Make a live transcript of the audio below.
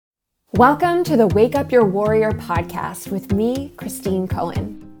Welcome to the Wake Up Your Warrior podcast with me, Christine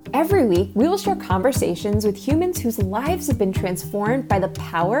Cohen. Every week, we will share conversations with humans whose lives have been transformed by the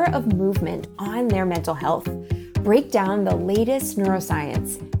power of movement on their mental health, break down the latest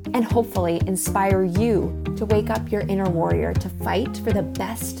neuroscience, and hopefully inspire you to wake up your inner warrior to fight for the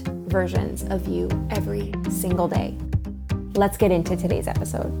best versions of you every single day. Let's get into today's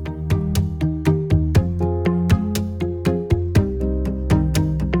episode.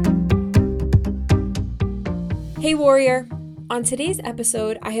 Hey Warrior! On today's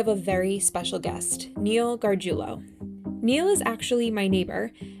episode, I have a very special guest, Neil Gargiulo. Neil is actually my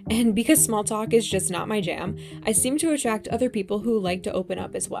neighbor, and because small talk is just not my jam, I seem to attract other people who like to open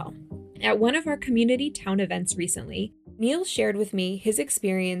up as well. At one of our community town events recently, Neil shared with me his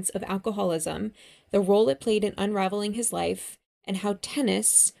experience of alcoholism, the role it played in unraveling his life, and how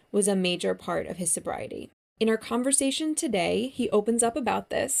tennis was a major part of his sobriety. In our conversation today, he opens up about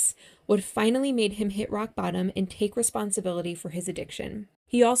this, what finally made him hit rock bottom and take responsibility for his addiction.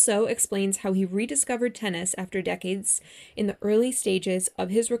 He also explains how he rediscovered tennis after decades in the early stages of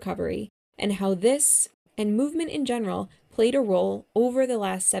his recovery, and how this, and movement in general, played a role over the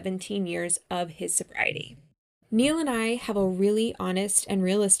last 17 years of his sobriety. Neil and I have a really honest and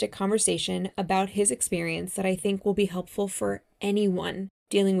realistic conversation about his experience that I think will be helpful for anyone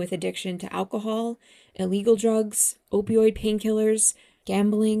dealing with addiction to alcohol, illegal drugs, opioid painkillers,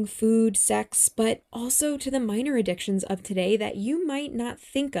 gambling, food, sex, but also to the minor addictions of today that you might not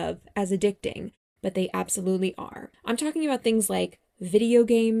think of as addicting, but they absolutely are. I'm talking about things like video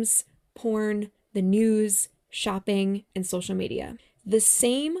games, porn, the news, shopping, and social media. The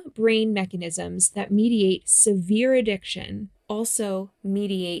same brain mechanisms that mediate severe addiction also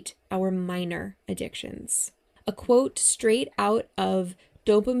mediate our minor addictions. A quote straight out of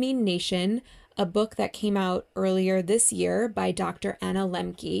Dopamine Nation, a book that came out earlier this year by Dr. Anna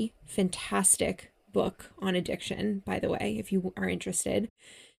Lembke. Fantastic book on addiction, by the way, if you are interested.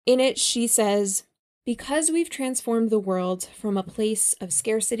 In it, she says, "Because we've transformed the world from a place of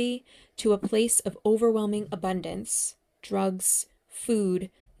scarcity to a place of overwhelming abundance, drugs, food,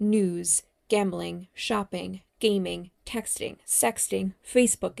 news, gambling, shopping, gaming, texting, sexting,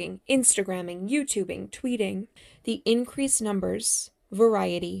 Facebooking, Instagramming, YouTubing, tweeting, the increased numbers,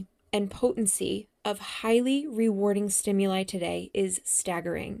 variety, and potency of highly rewarding stimuli today is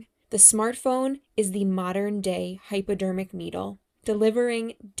staggering. The smartphone is the modern-day hypodermic needle,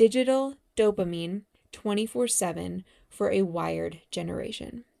 delivering digital dopamine 24/7 for a wired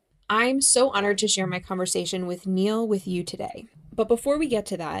generation." I'm so honored to share my conversation with Neil with you today. But before we get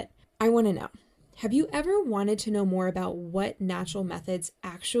to that, I want to know, have you ever wanted to know more about what natural methods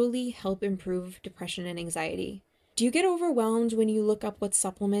actually help improve depression and anxiety? Do you get overwhelmed when you look up what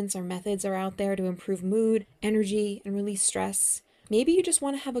supplements or methods are out there to improve mood, energy, and release stress? Maybe you just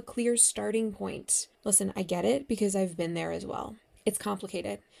want to have a clear starting point. Listen, I get it because I've been there as well. It's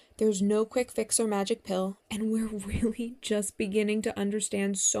complicated. There's no quick fix or magic pill, and we're really just beginning to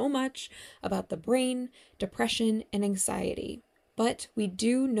understand so much about the brain, depression, and anxiety. But we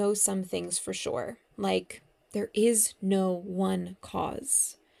do know some things for sure, like there is no one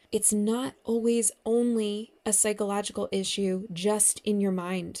cause. It's not always only a psychological issue just in your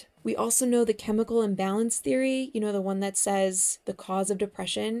mind. We also know the chemical imbalance theory, the one that says the cause of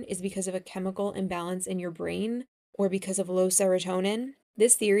depression is because of a chemical imbalance in your brain or because of low serotonin.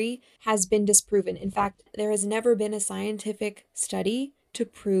 This theory has been disproven. In fact, there has never been a scientific study to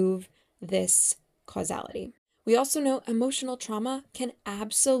prove this causality. We also know emotional trauma can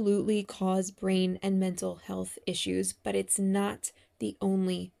absolutely cause brain and mental health issues, but it's not the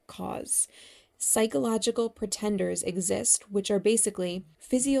only cause. Psychological pretenders exist, which are basically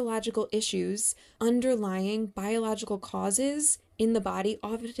physiological issues underlying biological causes in the body,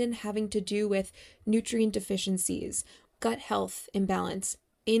 often having to do with nutrient deficiencies, gut health imbalance,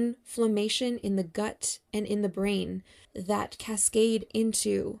 inflammation in the gut and in the brain that cascade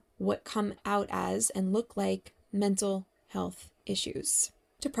into what come out as and look like mental health issues.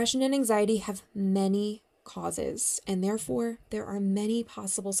 Depression and anxiety have many causes, and therefore there are many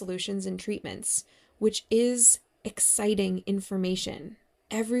possible solutions and treatments, which is exciting information.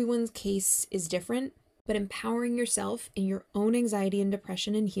 Everyone's case is different, but empowering yourself in your own anxiety and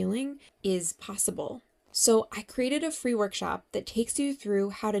depression and healing is possible. So I created a free workshop that takes you through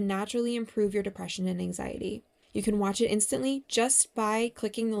how to naturally improve your depression and anxiety. You can watch it instantly just by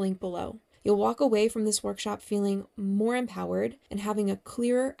clicking the link below. You'll walk away from this workshop feeling more empowered and having a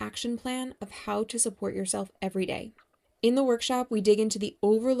clearer action plan of how to support yourself every day. In the workshop, we dig into the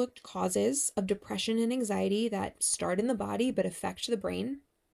overlooked causes of depression and anxiety that start in the body but affect the brain.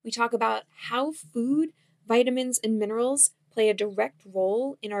 We talk about how food, vitamins, and minerals play a direct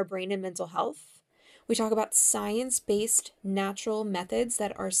role in our brain and mental health. We talk about science-based natural methods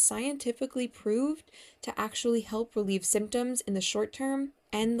that are scientifically proved to actually help relieve symptoms in the short term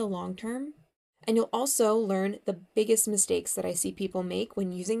and the long term. And you'll also learn the biggest mistakes that I see people make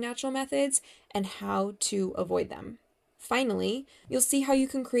when using natural methods and how to avoid them. Finally, you'll see how you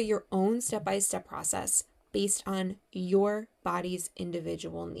can create your own step-by-step process based on your body's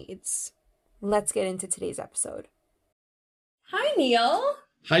individual needs. Let's get into today's episode. Hi, Neil.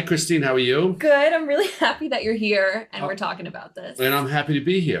 Hi, Christine. How are you? Good. I'm really happy that you're here and we're talking about this. And I'm happy to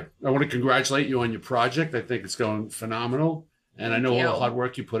be here. I want to congratulate you on your project. I think it's going phenomenal. And I know all the hard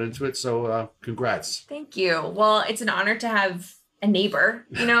work you put into it. So congrats. Thank you. Well, it's an honor to have a neighbor,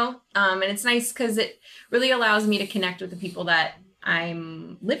 and it's nice because it really allows me to connect with the people that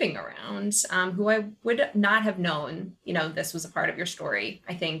I'm living around, who I would not have known, this was a part of your story,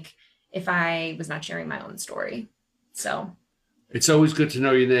 I think, if I was not sharing my own story. So it's always good to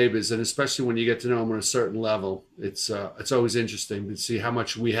know your neighbors, and especially when you get to know them on a certain level. It's always interesting to see how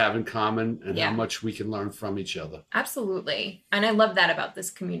much we have in common and how much we can learn from each other. Absolutely. And I love that about this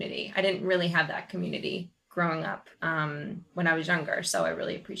community. I didn't really have that community growing up when I was younger. So I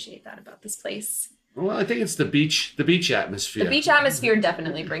really appreciate that about this place. Well, I think it's the beach atmosphere. The beach atmosphere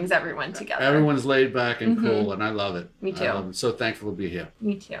definitely brings everyone together. Everyone's laid back and cool, and I love it. Me too. I'm so thankful to be here.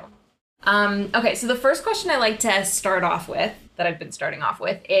 Me too. Okay, so the first question I like to start off with, that I've been starting off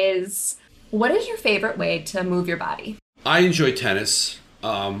with, is what is your favorite way to move your body? I enjoy tennis.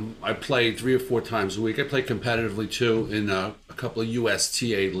 I play 3 or 4 times a week. I play competitively too in a couple of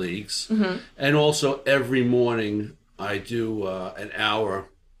USTA leagues. Mm-hmm. And also every morning I do an hour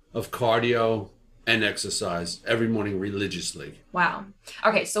of cardio and exercise every morning religiously. Wow.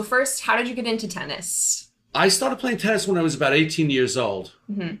 Okay, so first, how did you get into tennis? I started playing tennis when I was about 18 years old.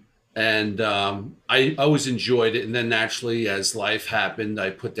 Mm-hmm. And I always enjoyed it. And then naturally, as life happened, I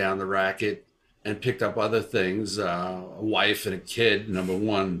put down the racket and picked up other things, a wife and a kid, number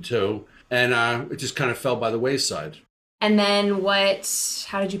 1 and 2. And it just kind of fell by the wayside. And then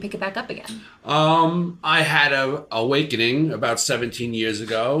how did you pick it back up again? I had an awakening about 17 years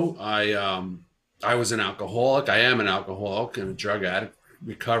ago. I was an alcoholic. I am an alcoholic and a drug addict,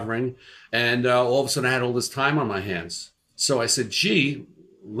 recovering. And all of a sudden I had all this time on my hands. So I said, gee,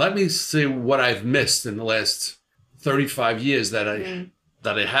 let me see what I've missed in the last 35 years that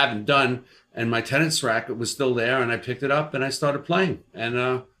I haven't done. And my tennis racket was still there, and I picked it up and I started playing.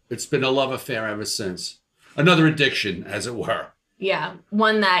 And it's been a love affair ever since. Another addiction, as it were. Yeah,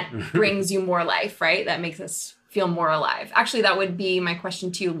 one that brings you more life, right? That makes us feel more alive. Actually, that would be my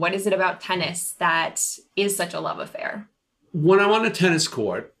question too. What is it about tennis that is such a love affair? When I'm on a tennis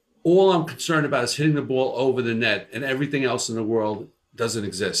court, all I'm concerned about is hitting the ball over the net, and everything else in the world doesn't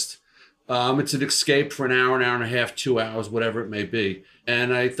exist. It's an escape for an hour and a half, 2 hours, whatever it may be.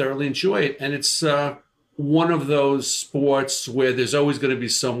 And I thoroughly enjoy it. And it's one of those sports where there's always going to be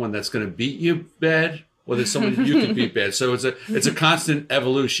someone that's going to beat you bad, or there's someone you can beat bad. So it's a constant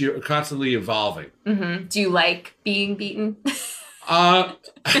evolution. You're constantly evolving. Mm-hmm. Do you like being beaten?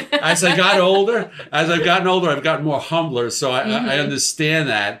 As I've gotten older, I've gotten more humbler. So I understand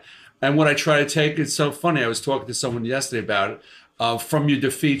that. And what I try to take, it's so funny. I was talking to someone yesterday about it. From your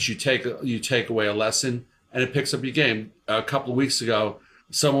defeats, you take away a lesson, and it picks up your game. A couple of weeks ago,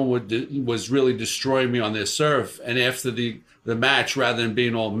 someone was really destroying me on their serve, and after the match, rather than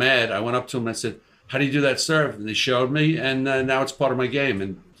being all mad, I went up to him and I said, "How do you do that serve?" And they showed me, and now it's part of my game,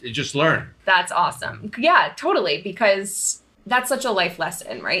 and you just learn. That's awesome. Yeah, totally, because that's such a life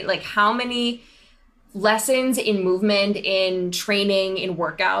lesson, right? Like how many lessons in movement, in training, in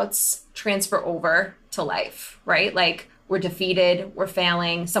workouts transfer over to life, right? Like we're defeated, we're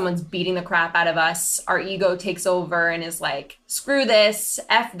failing, someone's beating the crap out of us. Our ego takes over and is like, screw this,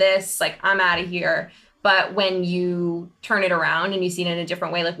 F this, like I'm out of here. But when you turn it around and you see it in a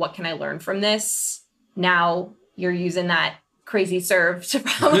different way, like what can I learn from this? Now you're using that crazy serve to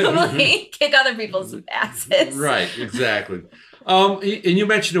probably kick other people's asses. Right, exactly. And you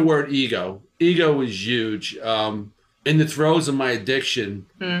mentioned the word ego. Ego is huge. In the throes of my addiction,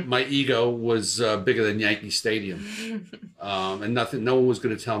 my ego was bigger than Yankee Stadium. And no one was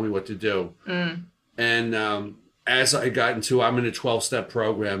going to tell me what to do. And as I got I'm in a 12-step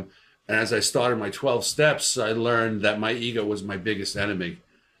program. And as I started my 12 steps, I learned that my ego was my biggest enemy.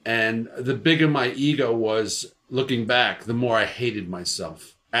 And the bigger my ego was, looking back, the more I hated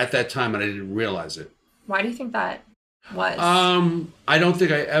myself at that time, and I didn't realize it. Why do you think that was? I don't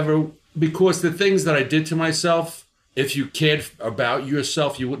think I ever, because the things that I did to myself, if you cared about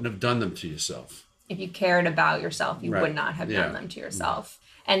yourself, you wouldn't have done them to yourself. If you cared about yourself, you would not have done them to yourself.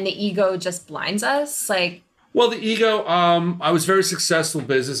 And the ego just blinds us. Like, Well, the ego, I was very successful in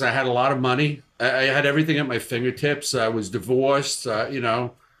business. I had a lot of money. I had everything at my fingertips. I was divorced,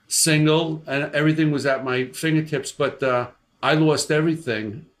 single, and everything was at my fingertips. But I lost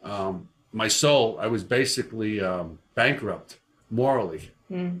everything. My soul, I was basically bankrupt morally.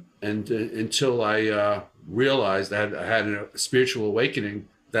 And until I realized I had a spiritual awakening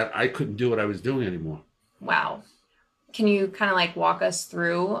that I couldn't do what I was doing anymore. Wow. Can you kind of like walk us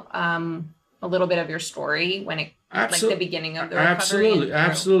through a little bit of your story when it, like the beginning of the recovery?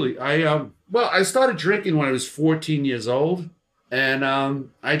 Absolutely. I started drinking when I was 14 years old, and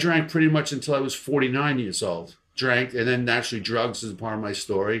I drank pretty much until I was 49 years old. Drank, and then naturally drugs is a part of my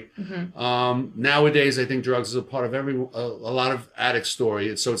story. Nowadays, I think drugs is a part of a lot of addict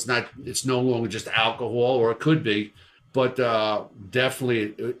story. So it's no longer just alcohol, or it could be, but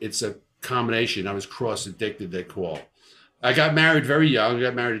definitely it's a combination. I was cross addicted, they call. I got married very young. I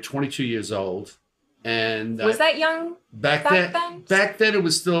got married at 22 years old. And was that young back then? Back then, it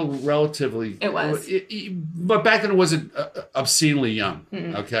was still relatively. It was. But back then, it wasn't obscenely young.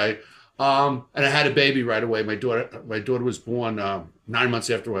 Okay. And I had a baby right away. My daughter was born 9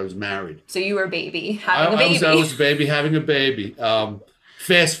 months after I was married. So you were having a baby. I was a baby having a baby.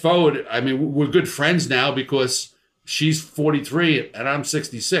 Fast forward, I mean, we're good friends now because she's 43 and I'm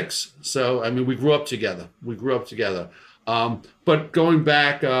 66. So, I mean, we grew up together. But going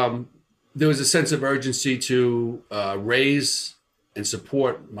back, there was a sense of urgency to raise and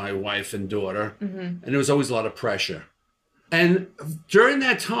support my wife and daughter. And there was always a lot of pressure. And during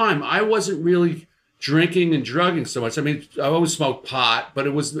that time, I wasn't really drinking and drugging so much. I mean, I always smoked pot, but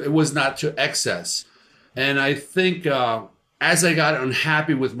it was not to excess. And I think as I got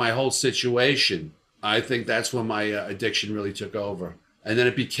unhappy with my whole situation, I think that's when my addiction really took over. And then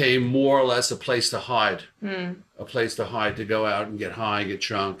it became more or less a place to hide, a place to hide, to go out and get high, get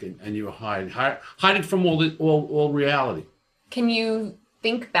drunk, and you were hiding from all reality. Can you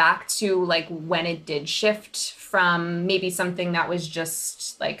think back to like when it did shift from maybe something that was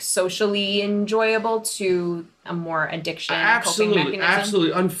just like socially enjoyable to a more addiction coping mechanism?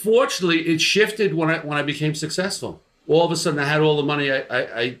 Absolutely. Unfortunately, it shifted when I became successful. All of a sudden, I had all the money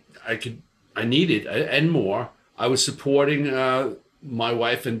I needed and more. I was supporting my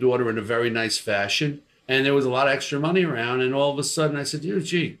wife and daughter in a very nice fashion, and there was a lot of extra money around. And all of a sudden, I said,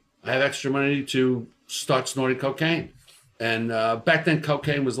 "Gee, I have extra money to start snorting cocaine." And back then,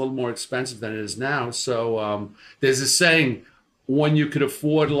 cocaine was a little more expensive than it is now. So there's a saying, when you could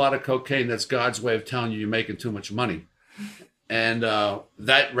afford a lot of cocaine, that's God's way of telling you you're making too much money. And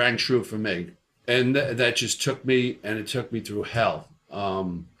that rang true for me. And that just took me through hell.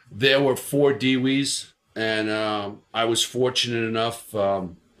 There were 4 DWIs, and I was fortunate enough,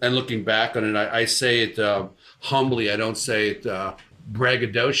 and looking back on it, I say it humbly, I don't say it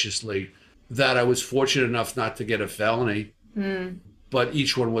braggadociously, that I was fortunate enough not to get a felony, but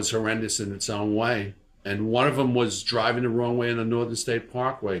each one was horrendous in its own way. And one of them was driving the wrong way on the Northern State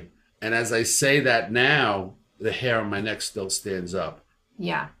Parkway. And as I say that now, the hair on my neck still stands up.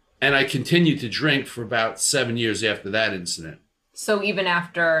 Yeah. And I continued to drink for about 7 years after that incident. So even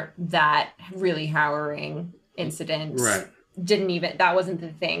after that really harrowing incident, right, that wasn't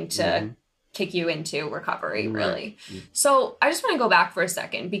the thing to kick you into recovery, really. Right. So I just want to go back for a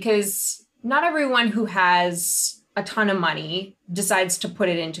second, because not everyone who has a ton of money decides to put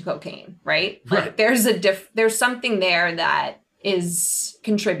it into cocaine, right? Like there's something there that is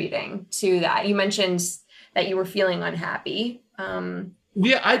contributing to that. You mentioned that you were feeling unhappy.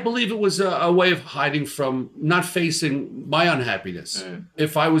 Yeah, I believe it was a way of hiding from not facing my unhappiness.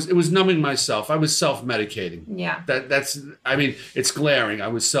 It was numbing myself. I was self-medicating. Yeah. I mean, it's glaring. I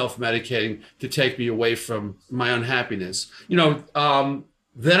was self-medicating to take me away from my unhappiness.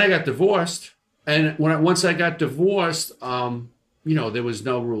 Then I got divorced. And once I got divorced, there was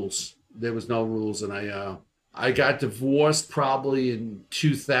no rules. And I got divorced probably in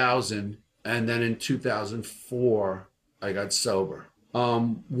 2000. And then in 2004, I got sober.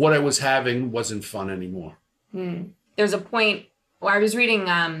 What I was having wasn't fun anymore. There's a point where I was reading,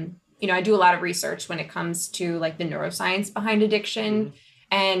 I do a lot of research when it comes to like the neuroscience behind addiction.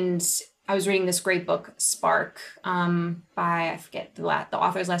 And I was reading this great book, Spark, by, I forget the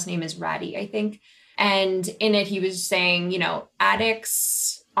author's last name is Ratty, I think. And in it, he was saying,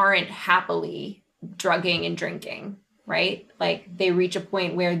 addicts aren't happily drugging and drinking, right? Like they reach a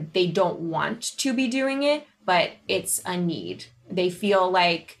point where they don't want to be doing it, but it's a need. They feel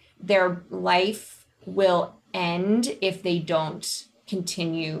like their life will end if they don't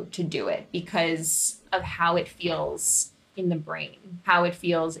continue to do it because of how it feels in the brain, how it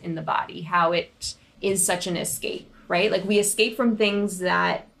feels in the body, how it is such an escape, right? Like we escape from things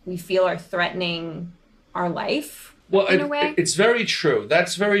that we feel are threatening our life Well, in a way. it's very true.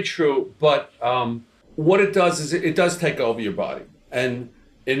 That's very true. But what it does is it does take over your body. And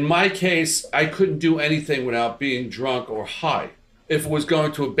in my case, I couldn't do anything without being drunk or high. If it was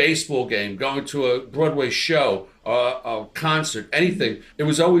going to a baseball game, going to a Broadway show, a concert, anything, it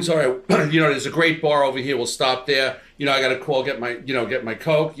was always, all right, there's a great bar over here. We'll stop there. I got to call, get my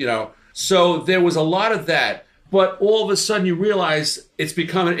Coke, So there was a lot of that. But all of a sudden you realize it's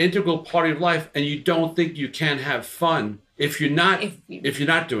become an integral part of your life, and you don't think you can have fun if you're not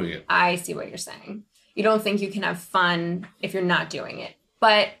doing it. I see what you're saying. You don't think you can have fun if you're not doing it.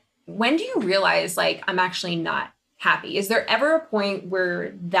 But when do you realize, like, I'm actually not happy? Is there ever a point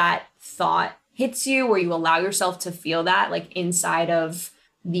where that thought hits you, where you allow yourself to feel that, like, inside of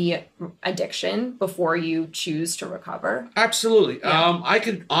the addiction before you choose to recover? Absolutely. Yeah. I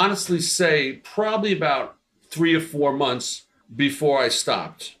could honestly say probably about 3 or 4 months before I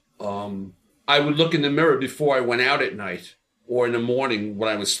stopped. I would look in the mirror before I went out at night or in the morning when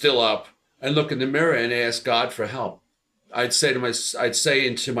I was still up, and look in the mirror and ask God for help. I'd say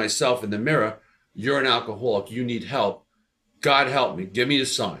into myself in the mirror, you're an alcoholic. You need help. God help me. Give me a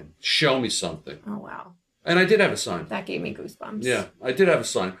sign. Show me something. Oh, wow. And I did have a sign. That gave me goosebumps. Yeah, I did have a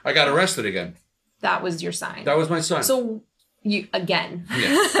sign. I got arrested again. That was your sign. That was my sign. So you, again.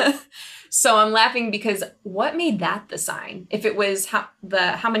 Yeah. So I'm laughing because what made that the sign? If it was how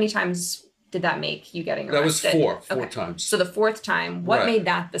many times did that make you getting arrested? That was four times. So the fourth time, what made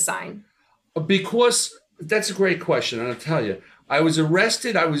that the sign? Because that's a great question, and I'll tell you. I was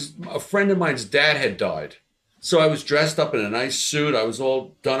arrested. A friend of mine's dad had died. So I was dressed up in a nice suit. I was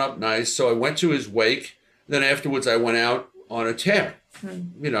all done up nice. So I went to his wake. Then afterwards, I went out on a tear.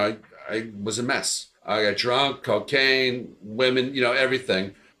 I was a mess. I got drunk, cocaine, women,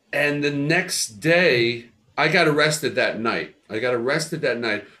 everything. And the next day, I got arrested that night.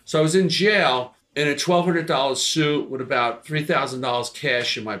 So I was in jail in a $1,200 suit with about $3,000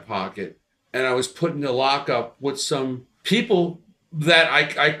 cash in my pocket. And I was put in the lockup with some people that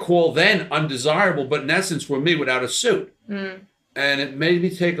I call then undesirable, but in essence were me without a suit. And it made me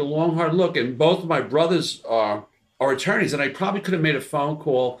take a long, hard look. And both of my brothers are attorneys, and I probably could have made a phone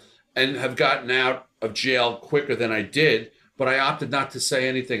call and have gotten out of jail quicker than I did. But I opted not to say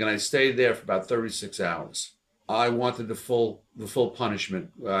anything, and I stayed there for about 36 hours. I wanted the full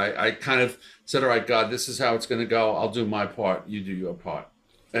punishment. I kind of said, all right, God, this is how it's going to go. I'll do my part. You do your part.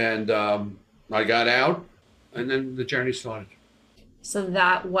 And I got out, and then the journey started. So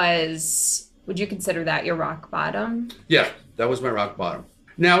that was, would you consider that your rock bottom? Yeah, that was my rock bottom.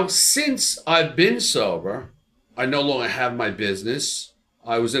 Now, since I've been sober, I no longer have my business.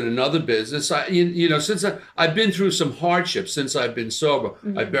 I was in another business. Since I've been through some hardships since I've been sober.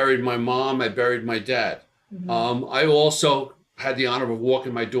 Mm-hmm. I buried my mom. I buried my dad. Mm-hmm. I also had the honor of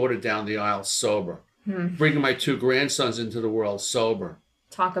walking my daughter down the aisle sober, bringing my 2 grandsons into the world sober.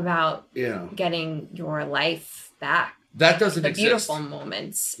 Talk about getting your life back. That doesn't exist. The beautiful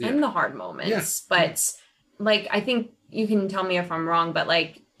moments and the hard moments. Yeah. But like, I think you can tell me if I'm wrong, but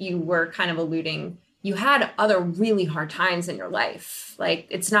like you were kind of alluding, you had other really hard times in your life. Like,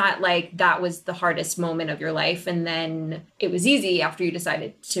 it's not like that was the hardest moment of your life and then it was easy after you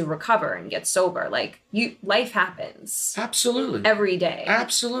decided to recover and get sober. Like, life happens. Absolutely. Every day.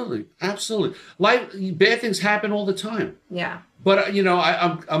 Absolutely. Bad things happen all the time. Yeah. But,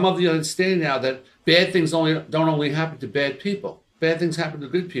 I'm of the understanding now that bad things don't only happen to bad people. Bad things happen to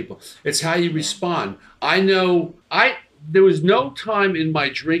good people. It's how you respond. There was no time in my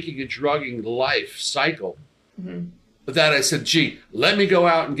drinking and drugging life cycle that I said, gee, let me go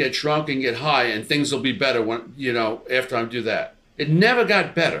out and get drunk and get high and things will be better after I do that. It never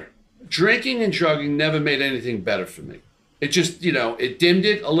got better. Drinking and drugging never made anything better for me. It just, it dimmed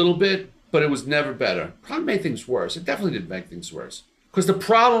it a little bit, but it was never better. Probably made things worse. It definitely didn't make things worse because the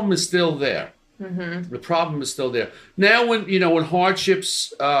problem is still there. Mm-hmm. The problem is still there. Now when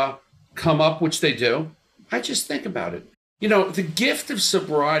hardships come up, which they do, I just think about it. The gift of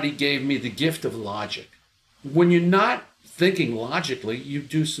sobriety gave me the gift of logic. When you're not thinking logically, you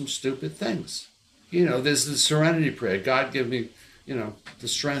do some stupid things. There's the serenity prayer. God give me, the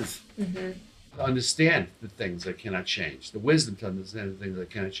strength to understand the things I cannot change, the wisdom to understand the things I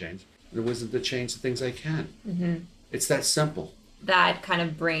cannot change, the wisdom to change the things I can. Mm-hmm. It's that simple. That kind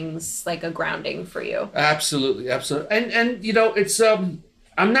of brings like a grounding for you. Absolutely. And it's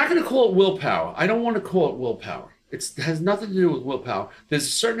I'm not going to call it willpower. I don't want to call it willpower. It has nothing to do with willpower. There's a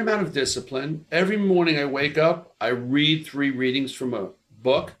certain amount of discipline. Every morning I wake up, I read 3 readings from a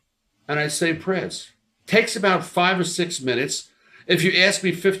book, and I say prayers. Takes about 5 or 6 minutes. If you ask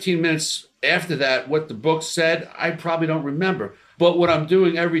me 15 minutes after that what the book said, I probably don't remember. But what I'm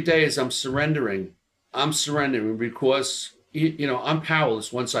doing every day is I'm surrendering I'm surrendering because, I'm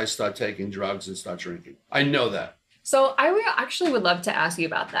powerless once I start taking drugs and start drinking. I know that. So actually would love to ask you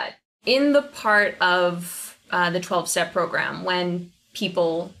about that. In the part of the 12-step program, when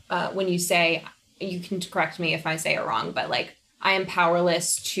people, when you say, you can correct me if I say it wrong, but like, I am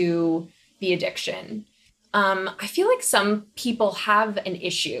powerless to the addiction. I feel like some people have an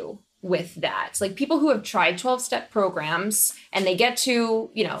issue with that. Like people who have tried 12-step programs and they get to,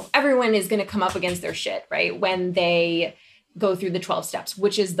 everyone is going to come up against their shit, right? When they go through the 12 steps,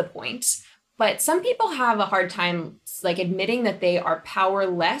 which is the point. But some people have a hard time like admitting that they are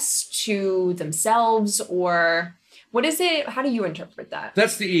powerless to themselves, or what is it? How do you interpret that?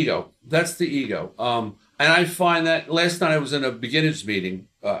 That's the ego. And I find that last night I was in a beginners meeting,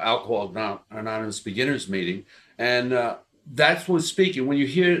 Alcoholics Anonymous beginners meeting, and that's what's speaking. When you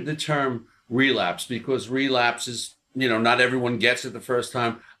hear the term relapse, because relapse is, not everyone gets it the first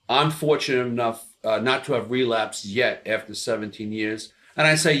time. I'm fortunate enough not to have relapsed yet after 17 years. And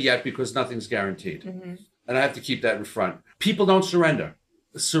I say yet because nothing's guaranteed. Mm-hmm. And I have to keep that in front. People don't surrender.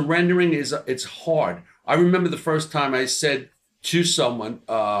 Surrendering it's hard. I remember the first time I said to someone,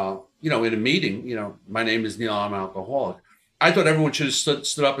 in a meeting, my name is Neil, I'm an alcoholic. I thought everyone should have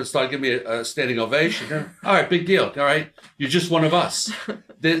stood up and started giving me a standing ovation. All right, big deal. All right, you're just one of us.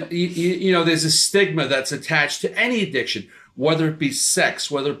 There's a stigma that's attached to any addiction, whether it be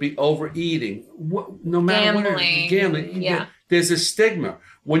sex, whether it be overeating, no matter what it is, gambling. Yeah. There's a stigma.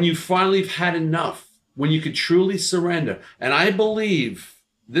 When you finally have had enough, when you can truly surrender, and I believe,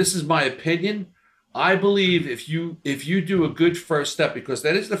 this is my opinion, I believe if you do a good first step, because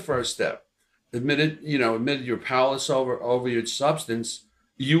that is the first step, admitted you're powerless over your substance,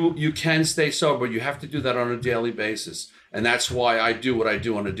 you can stay sober. You have to do that on a daily basis. And that's why I do what I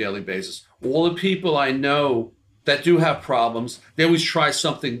do on a daily basis. All the people I know that do have problems, they always try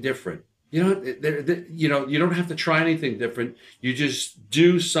something different. You don't have to try anything different. You just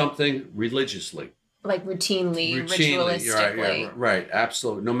do something religiously. Like routinely, ritualistically. Right,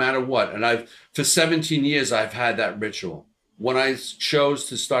 absolutely. No matter what. And for 17 years, I've had that ritual. When I chose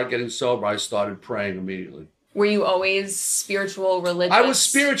to start getting sober, I started praying immediately. Were you always spiritual, religious? I was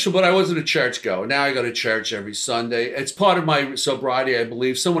spiritual, but I wasn't a churchgoer. Now I go to church every Sunday. It's part of my sobriety, I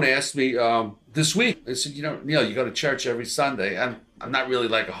believe. Someone asked me this week, they said, Neil, you go to church every Sunday. I'm not really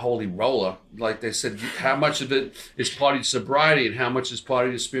like a holy roller. Like they said, how much of it is part of your sobriety and how much is part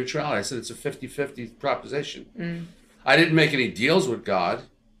of your spirituality? I said, it's a 50-50 proposition. Mm. I didn't make any deals with God.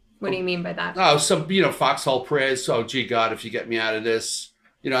 What do you mean by that? Oh, some, foxhole prayers. Oh, gee, God, if you get me out of this.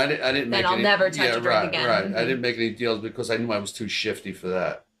 I didn't make then I'll never touch a drink again. Right. Mm-hmm. I didn't make any deals because I knew I was too shifty for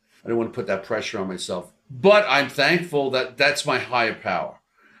that. I didn't want to put that pressure on myself. But I'm thankful that that's my higher power.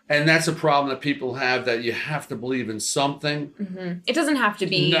 And that's a problem that people have, that you have to believe in something. Mm-hmm. It doesn't have to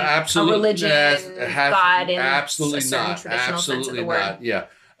be a religion, God, in absolutely a certain not. traditional Absolutely sense of the not. word. Yeah.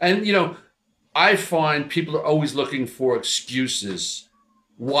 And, I find people are always looking for excuses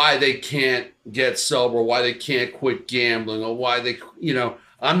why they can't get sober, why they can't quit gambling, or why they,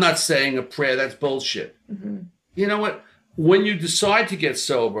 I'm not saying a prayer. That's bullshit. Mm-hmm. You know what? When you decide to get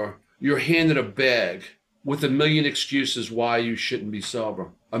sober, you're handed a bag with a million excuses why you shouldn't be sober,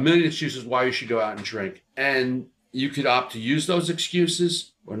 a million excuses why you should go out and drink. And you could opt to use those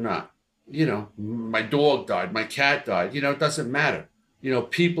excuses or not. My dog died, my cat died. It doesn't matter.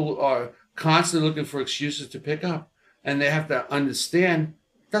 People are constantly looking for excuses to pick up. And they have to understand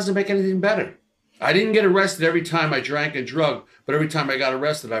it doesn't make anything better. I didn't get arrested every time I drank and drug, but every time I got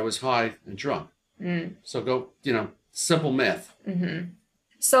arrested, I was high and drunk. Mm. So simple math. Mm-hmm.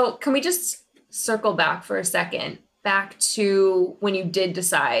 So can we just circle back for a second, back to when you did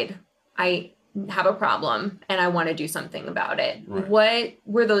decide, I have a problem and I want to do something about it. Right. What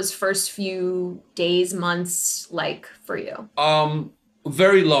were those first few days, months like for you?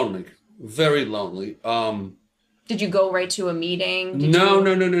 Very lonely. Very lonely. Did you go right to a meeting? No.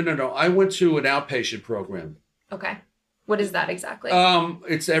 I went to an outpatient program. Okay. What is that exactly?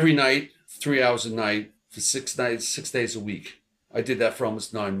 It's every night, 3 hours a night for 6 nights, 6 days a week. I did that for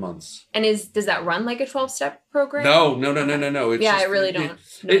almost 9 months. And does that run like a 12-step program? No. It's I really don't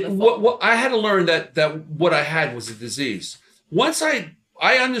know. I had to learn that what I had was a disease. Once I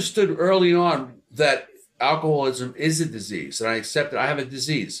understood early on that alcoholism is a disease, and I accepted I have a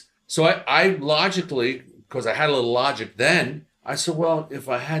disease. So I logically, because I had a little logic then, I said, well, if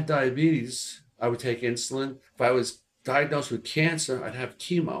I had diabetes, I would take insulin. If I was diagnosed with cancer, I'd have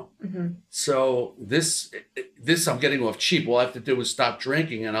chemo. Mm-hmm. So this I'm getting off cheap. All I have to do is stop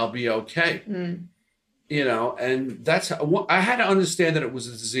drinking and I'll be okay. Mm. And that's how I had to understand that it was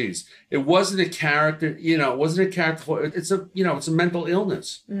a disease. It wasn't a character, it wasn't a character for it's it's a mental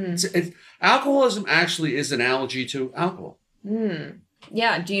illness. Alcoholism actually is an allergy to alcohol.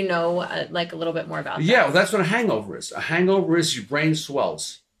 Yeah. Do you know like a little bit more about that? Yeah, well, that's what a hangover is. A hangover is your brain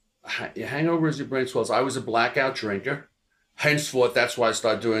swells. A hangover is your brain swells. I was a blackout drinker. Henceforth, that's why I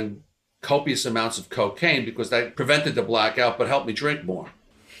started doing copious amounts of cocaine, because that prevented the blackout but helped me drink more.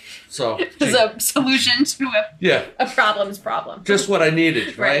 So it's a solution to a problem's problem. Just what I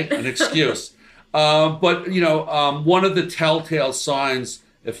needed, right? An excuse. But one of the telltale signs,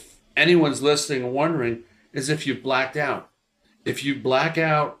 if anyone's listening and wondering, is if you blacked out. If you black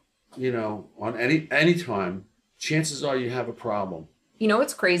out, on any time, chances are you have a problem. You know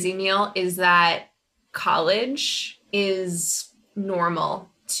what's crazy, Neil, is that college is normal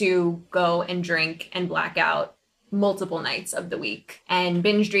to go and drink and black out multiple nights of the week and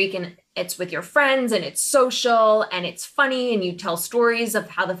binge drink, and it's with your friends and it's social and it's funny and you tell stories of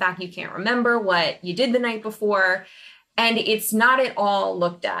how the fact you can't remember what you did the night before, and it's not at all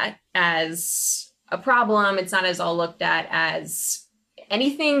looked at as a problem. It's not at all looked at as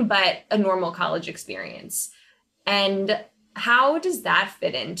anything but a normal college experience. And how does that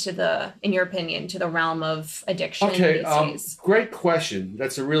fit into in your opinion, to the realm of addiction these days? Great question.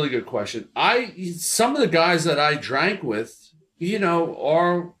 That's a really good question. Some of the guys that I drank with,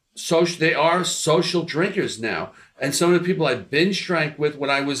 are social. They are social drinkers now. And some of the people I binge drank with when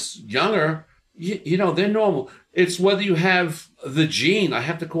I was younger, they're normal. It's whether you have the gene. I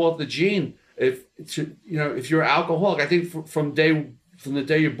have to call it the gene. If you're an alcoholic, I think from the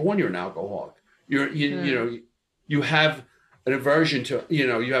day you're born, you're an alcoholic. You have an aversion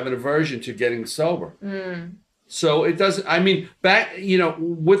to getting sober. So it doesn't,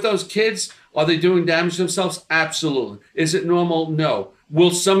 with those kids, are they doing damage to themselves? Absolutely. Is it normal? No.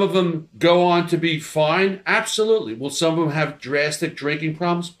 Will some of them go on to be fine? Absolutely. Will some of them have drastic drinking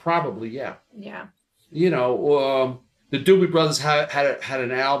problems? Probably, yeah. Yeah. The Doobie Brothers had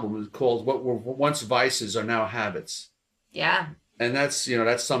an album called "What Were Once Vices Are Now Habits." Yeah. And that's,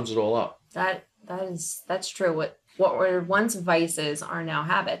 that sums it all up. That's true. What were once vices are now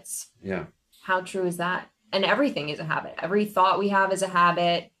habits. Yeah. How true is that? And everything is a habit. Every thought we have is a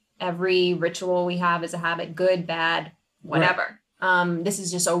habit. Every ritual we have is a habit, good, bad, whatever. Right. This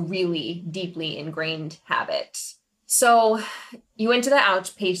is just a really deeply ingrained habit. So you went to the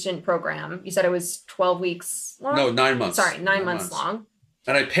outpatient program. You said it was 12 weeks long? No, 9 months. Sorry, 9 months long.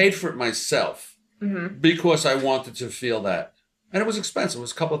 And I paid for it myself because I wanted to feel that. And it was expensive. It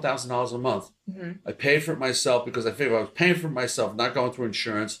was a couple of $1,000s a month. I paid for it myself because I figured I was paying for it myself, not going through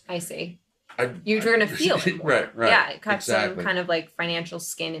insurance. I see. You're going to feel it more. Right. Yeah, it got some kind of like financial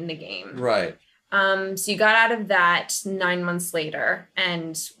skin in the game. Right. So you got out of that 9 months later,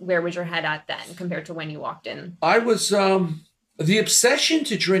 and where was your head at then compared to when you walked in? I was, the obsession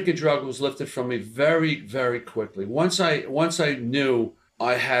to drink and drug was lifted from me very, very quickly. Once I knew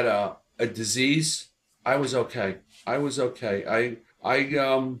I had a disease, I was okay. I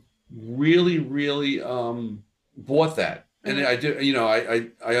really, really bought that. And I do,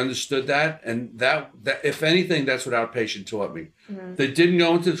 I understood that. And that if anything, that's what outpatient taught me. They didn't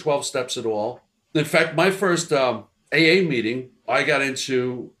go into the 12 steps at all. In fact, my first AA meeting, I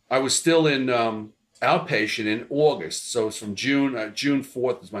was still in outpatient in August. So it's from June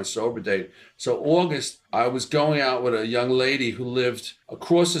 4th is my sober date. So August, I was going out with a young lady who lived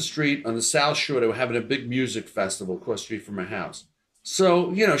across the street on the South Shore. They were having a big music festival across the street from her house.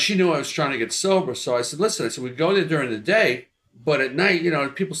 So, she knew I was trying to get sober. So I said, listen, we go there during the day, but at night,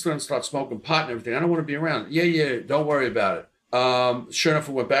 people start smoking pot and everything. I don't want to be around. Yeah, don't worry about it. Sure enough,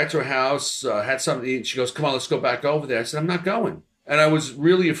 we went back to her house, had something to eat. She goes, come on, let's go back over there. I said, I'm not going. And I was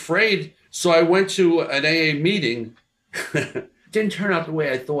really afraid. So I went to an AA meeting. Didn't turn out the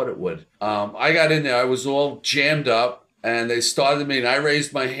way I thought it would. I got in there. I was all jammed up. And they started the meeting. I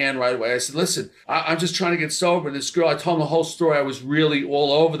raised my hand right away. I said, listen, I'm just trying to get sober. And this girl, I told them the whole story. I was really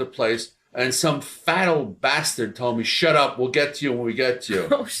all over the place. And some fat old bastard told me, shut up. We'll get to you when we get to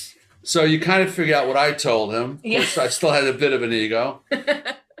you. So you kind of figure out what I told him. Yeah. I still had a bit of an ego.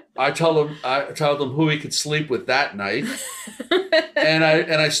 I told him who he could sleep with that night. and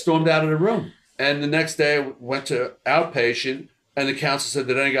I stormed out of the room. And the next day I went to outpatient. And the counselor said,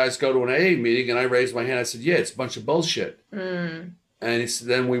 did any guys go to an AA meeting? And I raised my hand. I said, yeah, it's a bunch of bullshit. And he said,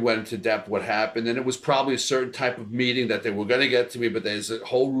 then we went into depth what happened. And it was probably a certain type of meeting that they were going to get to me, but there's a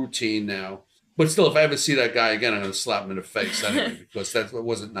whole routine now. But still, if I ever see that guy again, I'm going to slap him in the face anyway, because that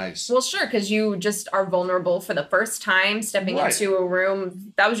wasn't nice. Well, sure, because you just are vulnerable for the first time stepping into a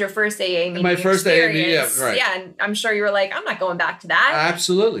room. That was your first AA meeting. My first AA meeting, yeah, right. Yeah, and I'm sure you were like, I'm not going back to that.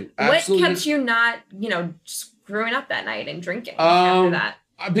 Absolutely. What kept you not, screwing up that night and drinking after that?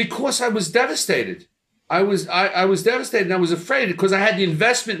 Because I was devastated. I was devastated, and I was afraid because I had the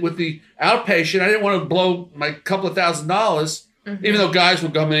investment with the outpatient. I didn't want to blow my couple of $1,000s. Mm-hmm. Even though guys were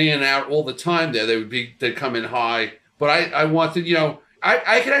coming in and out all the time there, they'd come in high. But I wanted,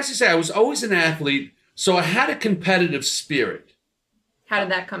 I can actually say I was always an athlete, so I had a competitive spirit. How did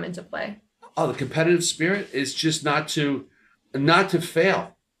that come into play? Oh, the competitive spirit is just not to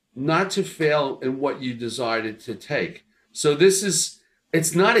fail in what you decided to take. So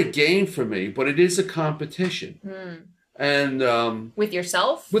it's not a game for me, but it is a competition. Mm. And with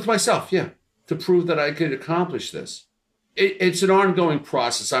yourself? With myself, yeah, to prove that I could accomplish this. It's an ongoing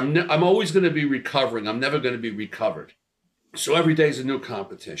process. I'm always going to be recovering. I'm never going to be recovered. So every day is a new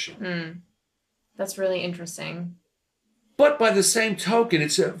competition. Mm. That's really interesting. But by the same token,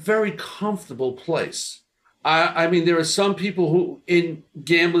 it's a very comfortable place. I mean, there are some people who, in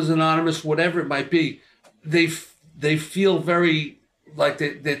Gamblers Anonymous, whatever it might be, they feel very like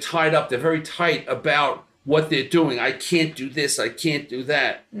they're tied up. They're very tight about what they're doing. I can't do this. I can't do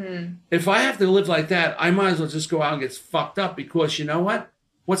that. Mm. If I have to live like that, I might as well just go out and get fucked up, because you know what?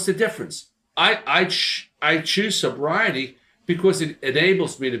 What's the difference? I choose sobriety because it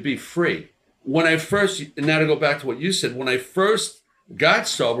enables me to be free. When I first, and now to go back to what you said, when I first got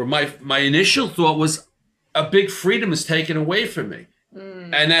sober, my initial thought was a big freedom is taken away from me.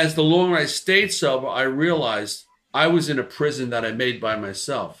 Mm. And as the longer I stayed sober, I realized I was in a prison that I made by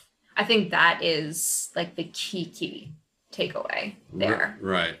myself. I think that is like the key takeaway there.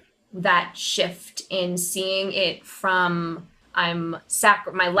 Right. That shift in seeing it from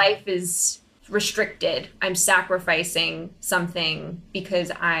my life is restricted. I'm sacrificing something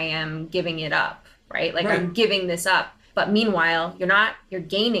because I am giving it up, right? Like I'm giving this up. But meanwhile, you're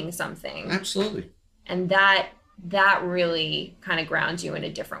gaining something. Absolutely. And that really kind of grounds you in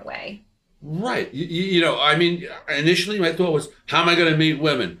a different way. Right. I mean, initially my thought was, how am I going to meet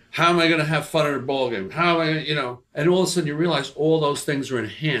women? How am I going to have fun at a ball game? How am I going to, and all of a sudden you realize all those things are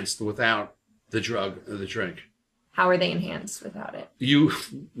enhanced without the drug or the drink. How are they enhanced without it?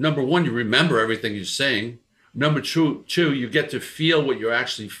 Number one, you remember everything you're saying. Number two, you get to feel what you're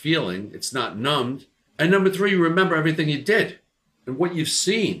actually feeling. It's not numbed. And number three, you remember everything you did and what you've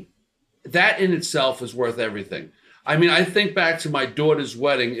seen. That in itself is worth everything. I mean, I think back to my daughter's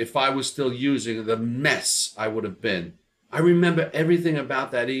wedding. If I was still using, the mess I would have been. I remember everything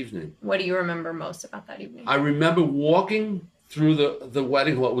about that evening. What do you remember most about that evening? I remember walking through the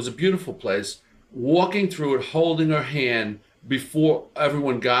wedding hall. It was a beautiful place. Walking through it, holding her hand before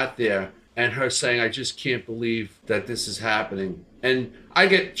everyone got there, and her saying, I just can't believe that this is happening. And I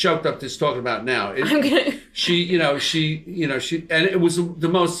get choked up just talking about it now. She, and it was the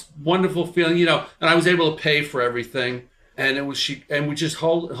most wonderful feeling, and I was able to pay for everything. And it was and we just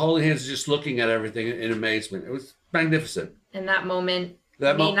holding hands, just looking at everything in amazement. It was magnificent. And that moment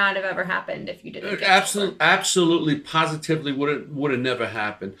may not have ever happened if you didn't. Absolutely, positively would have never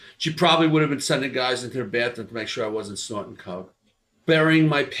happened. She probably would have been sending guys into the bathroom to make sure I wasn't snorting coke. Burying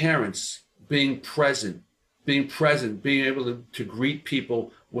my parents, being present, being able to greet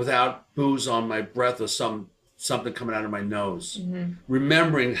people without booze on my breath or something coming out of my nose. Mm-hmm.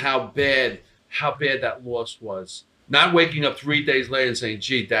 Remembering how bad that loss was. Not waking up 3 days later and saying,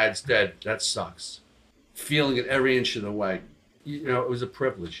 gee, Dad's dead. That sucks. Feeling it every inch of the way. It was a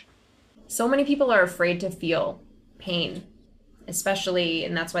privilege. So many people are afraid to feel pain, especially,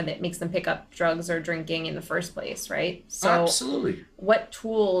 and that's why that makes them pick up drugs or drinking in the first place, right? So absolutely. What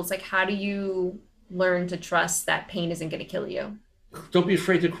tools, how do you learn to trust that pain isn't going to kill you? Don't be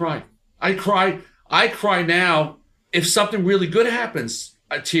afraid to cry. I cry now. If something really good happens,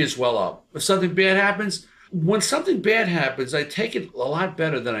 tears well up. If something bad happens, when something bad happens, I take it a lot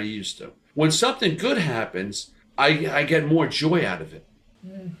better than I used to. When something good happens, I get more joy out of it.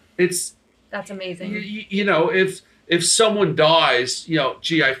 Mm. That's amazing. If someone dies,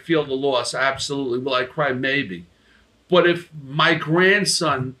 gee, I feel the loss. Absolutely. Will I cry? Maybe. But if my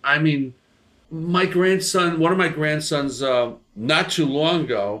grandson, one of my grandsons, not too long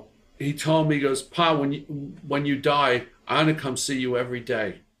ago, he told me, he goes, Pa, when you die, I'm going to come see you every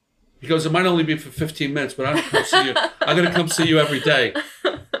day. He goes, it might only be for 15 minutes, but I'm going to come see you. I'm going to come see you every day.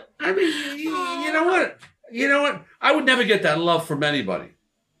 You know what? I would never get that love from anybody.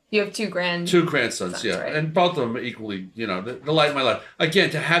 You have two grandsons, yeah. Right. And both of them are equally, the light of my life. Again,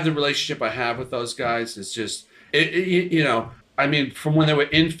 to have the relationship I have with those guys is just, I I mean, from when they were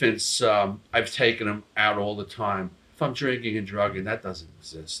infants, I've taken them out all the time. If I'm drinking and drugging, that doesn't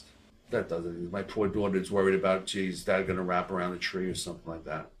exist. That doesn't. My poor daughter's worried about, geez, dad going to wrap around a tree or something like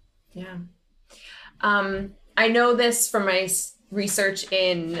that. Yeah. I know this from my research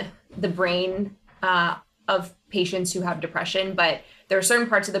in the brain of patients who have depression, but there are certain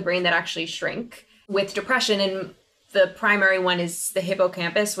parts of the brain that actually shrink with depression. And the primary one is the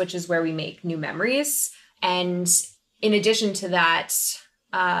hippocampus, which is where we make new memories. And in addition to that,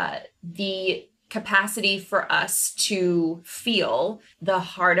 the capacity for us to feel the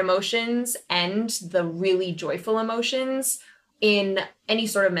hard emotions and the really joyful emotions in any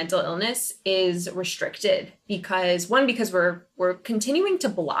sort of mental illness is restricted because we're continuing to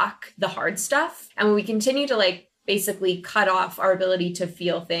block the hard stuff. And when we continue to basically cut off our ability to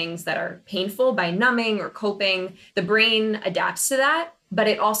feel things that are painful by numbing or coping, the brain adapts to that, but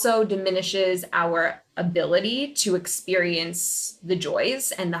it also diminishes our ability to experience the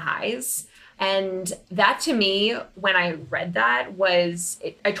joys and the highs. And that to me, when I read that,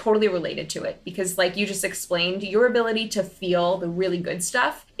 I totally related to it because like you just explained, your ability to feel the really good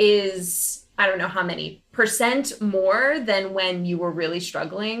stuff is, I don't know how many % more than when you were really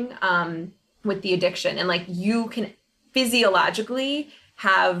struggling with the addiction. And like you can physiologically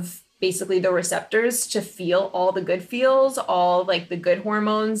have basically the receptors to feel all the good feels, all like the good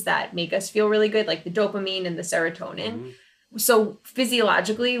hormones that make us feel really good, like the dopamine and the serotonin. Mm-hmm. So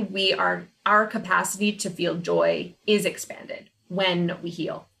physiologically, our capacity to feel joy is expanded when we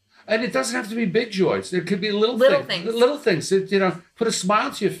heal. And it doesn't have to be big joys. It could be little things. Little things that, put a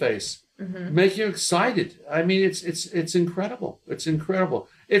smile to your face, mm-hmm. make you excited. I mean, it's incredible. It's incredible.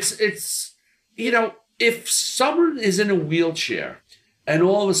 It's if someone is in a wheelchair and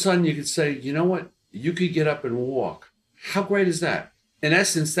all of a sudden you could say, you know what, you could get up and walk. How great is that? In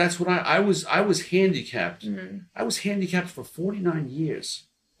essence, that's what I was handicapped. Mm-hmm. I was handicapped for 49 years.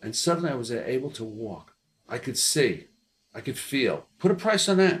 And suddenly I was able to walk. I could see. I could feel. Put a price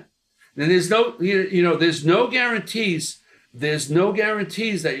on that. And there's no, there's no guarantees. There's no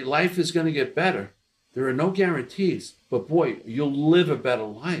guarantees that your life is going to get better. There are no guarantees. But boy, you'll live a better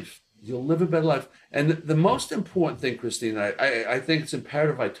life. You'll live a better life. And the most important thing, Christine, I think it's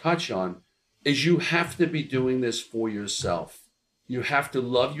imperative I touch on, is you have to be doing this for yourself. You have to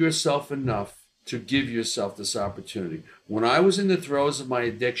love yourself enough to give yourself this opportunity. When I was in the throes of my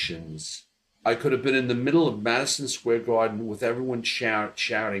addictions, I could have been in the middle of Madison Square Garden with everyone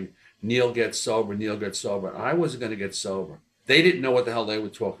shouting, Neil, get sober, Neil, get sober. I wasn't going to get sober. They didn't know what the hell they were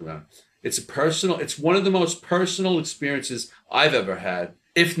talking about. It's one of the most personal experiences I've ever had,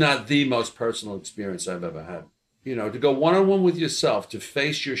 if not the most personal experience I've ever had. To go one-on-one with yourself, to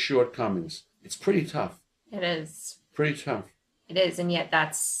face your shortcomings, it's pretty tough. It is. Pretty tough. It is, and yet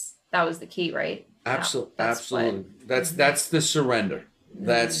that was the key, right? Absolutely. That's the surrender. Mm-hmm.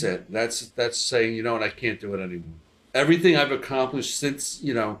 That's it. That's saying, you know what, I can't do it anymore. Everything I've accomplished since,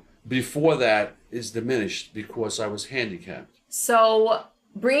 before that is diminished because I was handicapped. So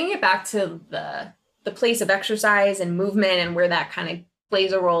bringing it back to the place of exercise and movement and where that kind of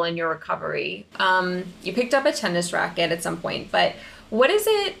plays a role in your recovery. You picked up a tennis racket at some point, but what is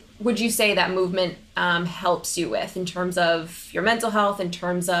it, would you say, that movement helps you with in terms of your mental health, in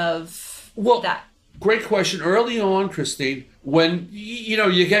terms of that? Great question. Early on, Christine, when,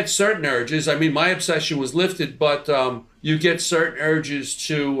 you get certain urges, I mean, my obsession was lifted, but you get certain urges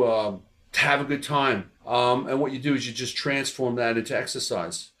to have a good time. And what you do is you just transform that into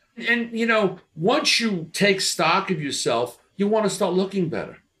exercise. And, once you take stock of yourself, you want to start looking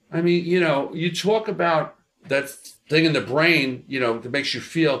better. I mean, you talk about that thing in the brain, that makes you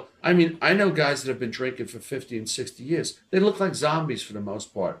feel. I mean, I know guys that have been drinking for 50 and 60 years. They look like zombies for the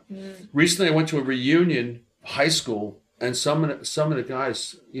most part. Mm. Recently, I went to a reunion, high school, and some of the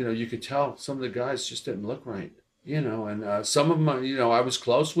guys, you could tell some of the guys just didn't look right. And some of them, I was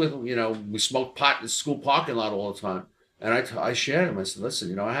close with, we smoked pot in the school parking lot all the time. And I shared them. I said,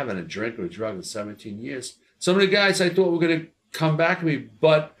 listen, I haven't had a drink or a drug in 17 years. Some of the guys I thought were going to come back to me,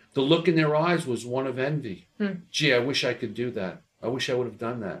 but the look in their eyes was one of envy. Gee, I wish I could do that. I wish I would have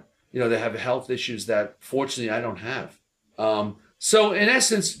done that. They have health issues that fortunately I don't have. So in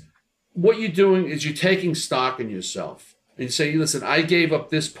essence, what you're doing is you're taking stock in yourself. And you say, listen, I gave up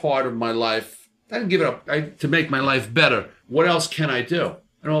this part of my life. I didn't give it up to make my life better. What else can I do?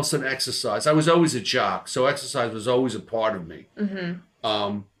 And all of a sudden exercise. I was always a jock, so exercise was always a part of me.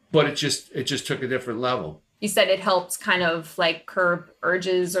 Mm-hmm. But it just took a different level. You said it helps kind of like curb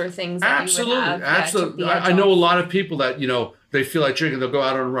urges or things that absolutely, you would have. Absolutely. I know a lot of people that, they feel like drinking, they'll go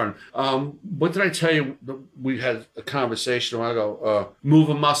out on a run. What did I tell you? We had a conversation a while ago. Move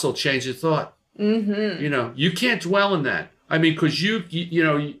a muscle, change a thought. Mm-hmm. You can't dwell in that. I mean, because you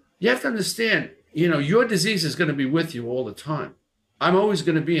have to understand, your disease is going to be with you all the time. I'm always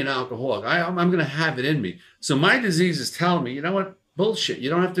going to be an alcoholic. I'm going to have it in me. So my disease is telling me, you know what? Bullshit. You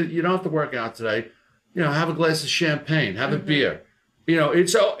don't have to work out today. Have a glass of champagne, have a beer.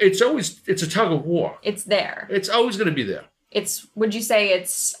 It's a tug of war. It's there. It's always going to be there. Would you say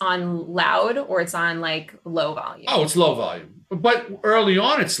it's on loud or it's on like low volume? Oh, it's low volume. But early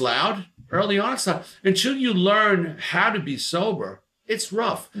on, it's loud. Early on, it's loud. Until you learn how to be sober, it's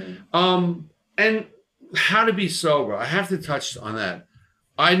rough. And how to be sober, I have to touch on that.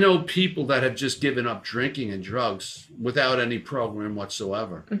 I know people that have just given up drinking and drugs without any program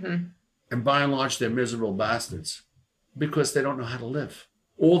whatsoever. And by and large, they're miserable bastards because they don't know how to live.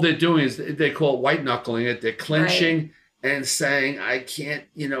 All they're doing is they call it white knuckling it. They're clenching and saying, I can't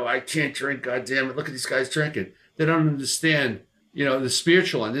drink, goddamn it. Look at these guys drinking. They don't understand, the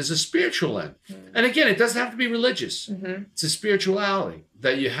spiritual end. There's a spiritual end. And again, it doesn't have to be religious. It's a spirituality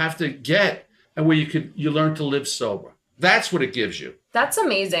that you have to get and where you learn to live sober. That's what it gives you. That's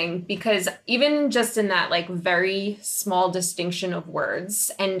amazing because even just in that like very small distinction of words,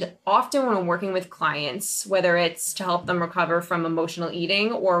 and often when I'm working with clients, whether it's to help them recover from emotional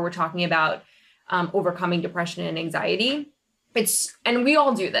eating or we're talking about overcoming depression and anxiety, and we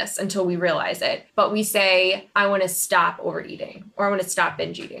all do this until we realize it, but we say, I want to stop overeating, or I want to stop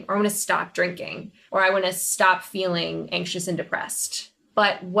binge eating, or I want to stop drinking, or I want to stop feeling anxious and depressed.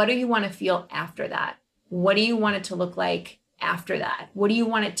 But what do you want to feel after that? What do you want it to look like after that? What do you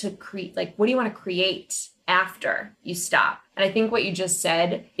want it to create? Like, what do you want to create after you stop? And I think what you just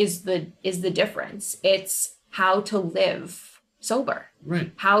said is the difference. It's how to live sober,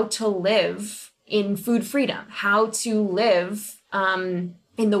 right? How to live in food freedom, how to live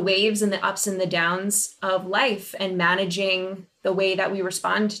in the waves and the ups and the downs of life and managing the way that we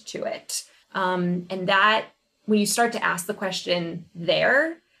respond to it. And that when you start to ask the question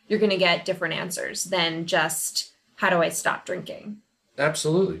there, you're going to get different answers than just, how do I stop drinking?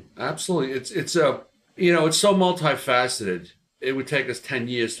 Absolutely. Absolutely. It's so multifaceted. It would take us 10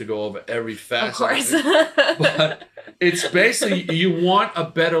 years to go over every facet. Of course. But it's basically, you want a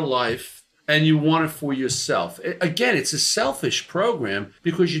better life and you want it for yourself. Again, it's a selfish program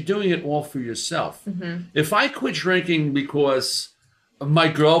because you're doing it all for yourself. If I quit drinking because my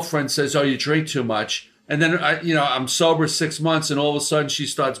girlfriend says, oh, you drink too much, and then I'm sober 6 months, and all of a sudden she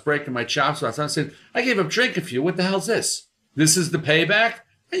starts breaking my chops. I'm saying, I gave up drinking for you. What the hell's this? This is the payback?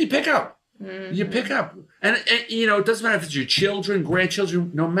 And you pick up. You pick up. And it doesn't matter if it's your children,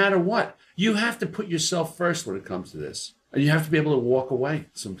 grandchildren, no matter what. You have to put yourself first when it comes to this. And you have to be able to walk away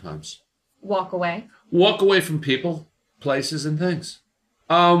sometimes. Walk away? Walk away from people, places, and things.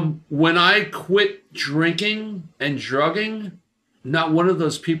 When I quit drinking and drugging, not one of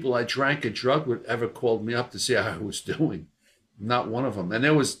those people I drank and drugged with ever called me up to see how I was doing. Not one of them. And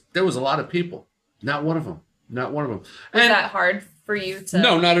there was a lot of people. Not one of them. Not one of them. Was that hard for you to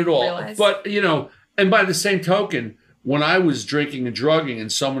No, not at all. realize? But, and by the same token, when I was drinking and drugging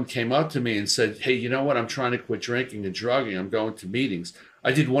and someone came up to me and said, hey, you know what? I'm trying to quit drinking and drugging. I'm going to meetings.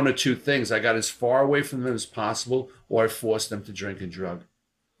 I did one or two things. I got as far away from them as possible, or I forced them to drink and drug.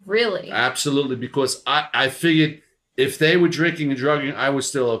 Really? Absolutely. Because I figured if they were drinking and drugging, I was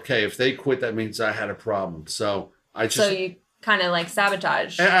still okay. If they quit, that means I had a problem. So So you kind of like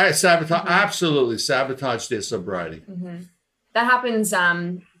sabotage. I sabotage, absolutely sabotage their sobriety. That happens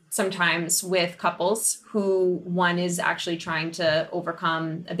sometimes with couples who one is actually trying to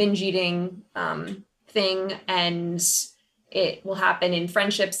overcome a binge eating thing, and it will happen in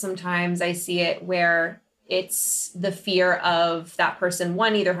friendships sometimes. I see it where it's the fear of that person,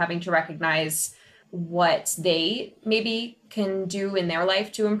 one, either having to recognize what they maybe can do in their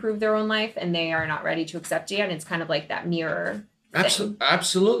life to improve their own life, and they are not ready to accept it. And it's kind of like that mirror thing.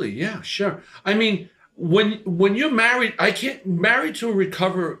 Absolutely. Yeah, sure. I mean, when you're married, married to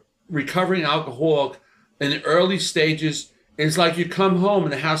a recovering alcoholic in the early stages, it's like you come home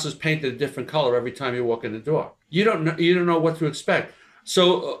and the house is painted a different color every time you walk in the door. You don't know what to expect.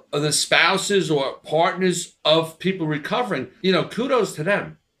 So the spouses or partners of people recovering, kudos to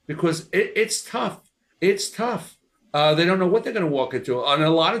them, because it's tough. It's tough. They don't know what they're going to walk into. And a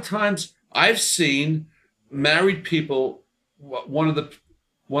lot of times I've seen married people, one of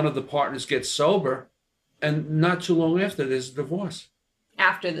the partners gets sober, and not too long after there's a divorce.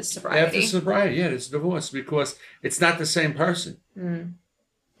 After the sobriety. After sobriety, yeah, it's a divorce because it's not the same person.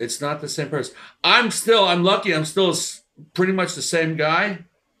 It's not the same person. I'm lucky. I'm still pretty much the same guy.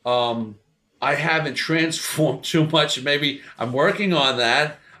 I haven't transformed too much. Maybe I'm working on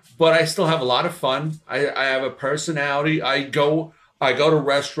that, but I still have a lot of fun. I have a personality. I go to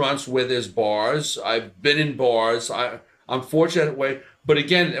restaurants where there's bars. I've been in bars. I'm I'm fortunate that way. But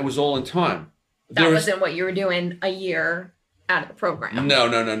again, it was all in time. That wasn't what you were doing a year out of the program. No.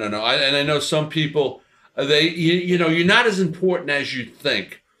 And I know some people, you know, you're not as important as you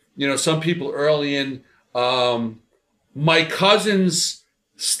think. You know, some people early in, my cousin's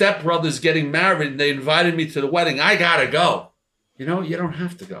stepbrother's getting married and they invited me to the wedding. I gotta go. You know, you don't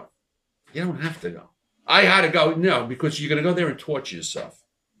have to go. You don't have to go. I had to go. No, because you're going to go there and torture yourself.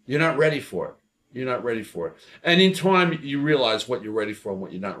 You're not ready for it. You're not ready for it. And in time, you realize what you're ready for and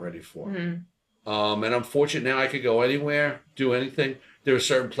what you're not ready for. Mm-hmm. And I'm fortunate now I could go anywhere, do anything. There are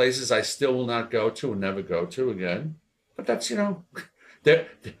certain places I still will not go to and never go to again. But that's, you know, they're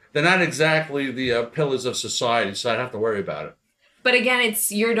not exactly the pillars of society, so I don't have to worry about it. But again,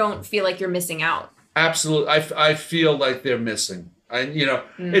 you don't feel like you're missing out. Absolutely. I feel like they're missing.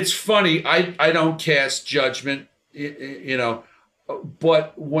 It's funny. I don't cast judgment, you know,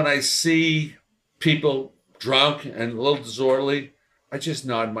 but when I see people drunk and a little disorderly, I just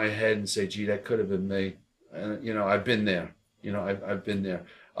nod my head and say, gee, that could have been me. And, you know, I've been there. You know, I've been there.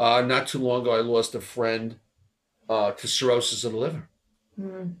 Not too long ago, I lost a friend to cirrhosis of the liver.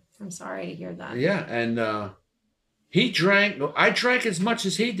 I'm sorry to hear that. Yeah. And he drank. I drank as much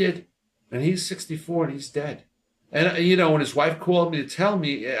as he did. And he's 64 and he's dead. And, you know, when his wife called me to tell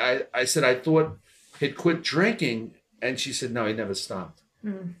me, I said, I thought he'd quit drinking. And she said, no, he never stopped.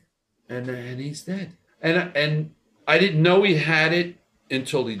 And he's dead. And I didn't know he had it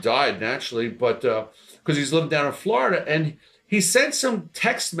until he died, naturally. But because he's living down in Florida. And he sent some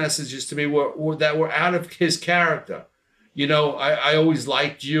text messages to me that were out of his character. You know, I always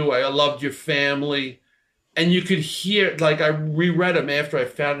liked you. I loved your family. And you could hear, like, I reread him after I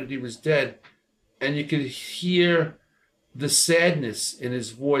found out he was dead. And you could hear the sadness in his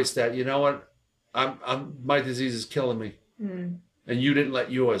voice that, you know what, my disease is killing me. And you didn't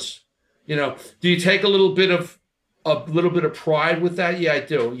let yours. You know, do you take a little bit of pride with that? Yeah, I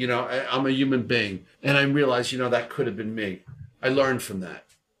do. You know, I'm a human being. And I realized, you know, that could have been me. I learned from that.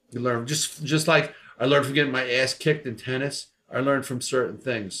 You learn just like I learned from getting my ass kicked in tennis. I learned from certain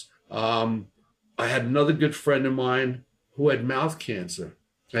things. I had another good friend of mine who had mouth cancer,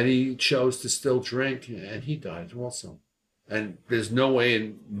 and he chose to still drink, and he died also. And there's no way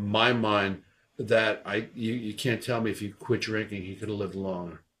in my mind that you can't tell me if he quit drinking, he could have lived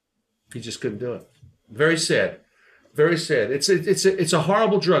longer. He just couldn't do it. Very sad. Very sad. It's a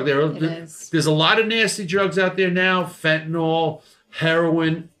horrible drug. There's a lot of nasty drugs out there now. Fentanyl,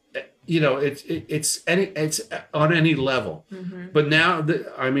 heroin. You know, it's on any level. But now,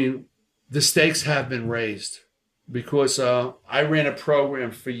 the stakes have been raised because I ran a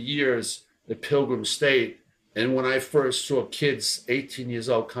program for years at Pilgrim State. And when I first saw kids 18 years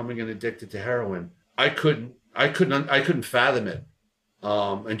old coming in addicted to heroin, I couldn't fathom it.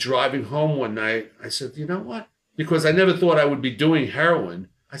 And driving home one night, I said, you know what? Because I never thought I would be doing heroin.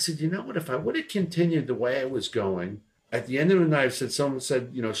 I said, you know what? If I would have continued the way I was going, at the end of the night, someone said,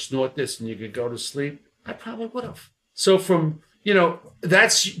 you know, snort this and you could go to sleep, I probably would have. So you know,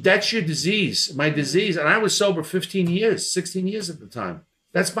 that's your disease, my disease. And I was sober 16 years at the time.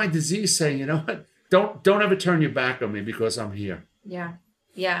 That's my disease saying, you know what? Don't ever turn your back on me because I'm here. Yeah.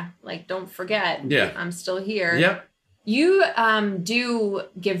 Yeah. Like, don't forget. Yeah. I'm still here. Yep. You do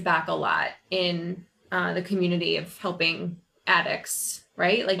give back a lot in the community of helping addicts,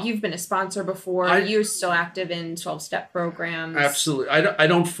 right? Like, you've been a sponsor before. You're still active in 12-step programs. Absolutely. I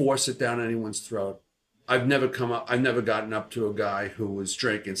don't force it down anyone's throat. I've never gotten up to a guy who was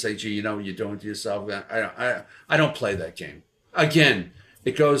drinking and say, gee, you know what you're doing to yourself? I don't play that game. Again,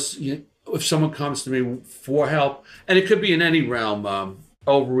 it goes, if someone comes to me for help, and it could be in any realm,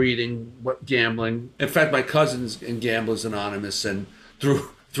 overeating, gambling. In fact, my cousin's in Gamblers Anonymous, and through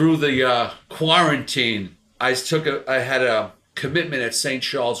the quarantine, I had a commitment at St.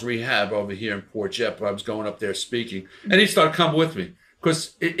 Charles Rehab over here in Port Jet, where I was going up there speaking, and he started coming with me.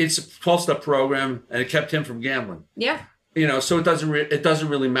 Because it's a 12-step program, and it kept him from gambling. Yeah. You know, so it doesn't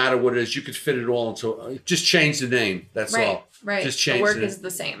really matter what it is. You could fit it all into just change the name. That's all. Right. Just change the work is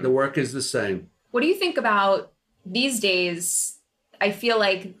the same. The work is the same. What do you think about these days? I feel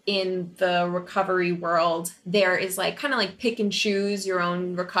like in the recovery world, there is like kind of like pick and choose your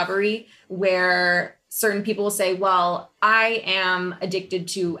own recovery, where certain people will say, well, I am addicted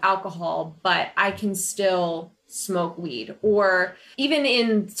to alcohol, but I can still smoke weed. Or even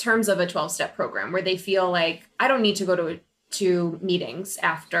in terms of a 12-step program where they feel like, I don't need to go to meetings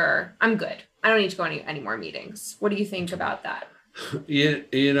after I'm good. I don't need to go any more meetings. What do you think about that?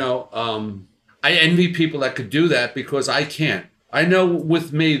 You know, I envy people that could do that because I can't. I know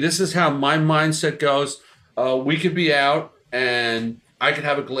with me, this is how my mindset goes. We could be out and I could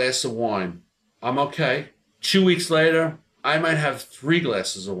have a glass of wine. I'm okay. 2 weeks later, I might have 3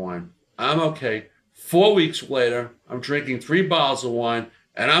 glasses of wine. I'm okay. 4 weeks later, I'm drinking 3 bottles of wine,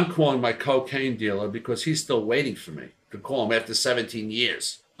 and I'm calling my cocaine dealer because he's still waiting for me to call him after 17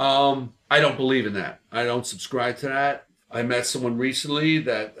 years. I don't believe in that. I don't subscribe to that. I met someone recently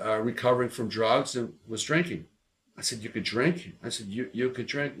that recovering from drugs and was drinking. I said, you could drink? I said, you could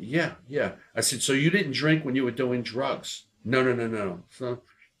drink? Yeah. I said, so you didn't drink when you were doing drugs? No. So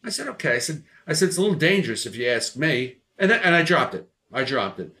I said, okay. I said, it's a little dangerous if you ask me. And I dropped it.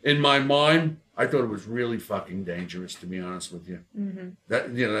 In my mind, I thought it was really fucking dangerous, to be honest with you. Mm-hmm.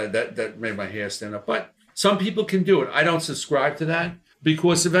 That made my hair stand up. But some people can do it. I don't subscribe to that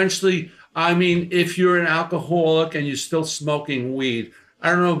because eventually, I mean, if you're an alcoholic and you're still smoking weed, I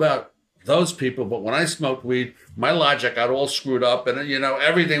don't know about those people, but when I smoked weed, my logic got all screwed up and,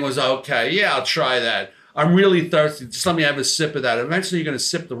 everything was okay. Yeah, I'll try that. I'm really thirsty. Just let me have a sip of that. Eventually, you're going to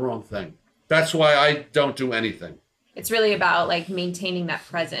sip the wrong thing. That's why I don't do anything. It's really about like maintaining that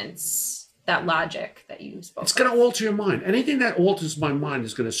presence, that logic that you spoke. It's going to alter your mind. Anything that alters my mind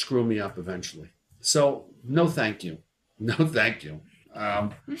is going to screw me up eventually. So no, thank you. No, thank you.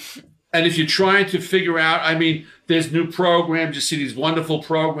 And if you're trying to figure out, I mean, there's new programs. You see these wonderful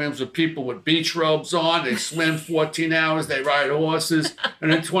programs with people with beach robes on. They swim 14 hours. They ride horses.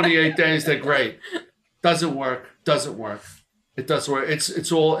 And in 28 days, they're great. Doesn't work. It doesn't work. It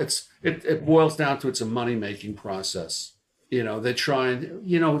boils down to it's a money-making process. They're trying,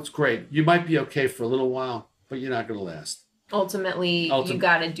 it's great. You might be okay for a little while, but you're not going to last. Ultimately, you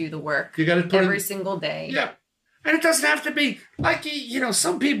got to do the work. You got to put every single day. Yeah. And it doesn't have to be like,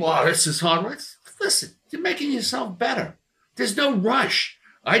 some people, this is hard work. Listen, you're making yourself better. There's no rush.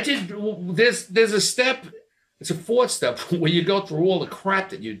 There's a step, it's a 4th step where you go through all the crap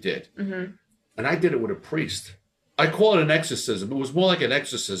that you did. Mm-hmm. And I did it with a priest. I call it an exorcism. It was more like an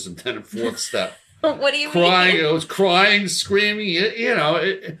exorcism than a 4th step. What do you mean? It was crying, screaming.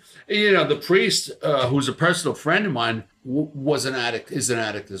 The priest, who's a personal friend of mine, is an addict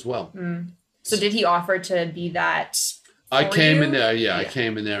as well. Mm. So did he offer to be that? I came in there. Yeah, I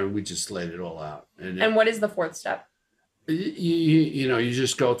came in there and we just laid it all out. And what is the 4th step? You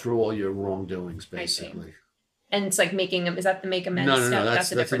just go through all your wrongdoings, basically. And it's like is that the make amends step? No,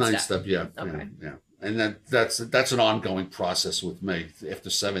 that's a 9th step. Yeah. Okay. Yeah. And that's an ongoing process with me.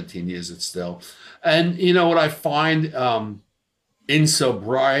 After 17 years, it's still. And what I find in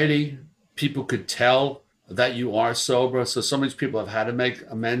sobriety, people could tell that you are sober. So some of these people I've had to make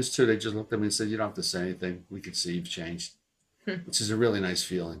amends to, they just looked at me and said, you don't have to say anything. We could see you've changed, which is a really nice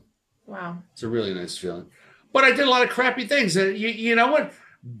feeling. Wow. It's a really nice feeling. But I did a lot of crappy things. And you know what?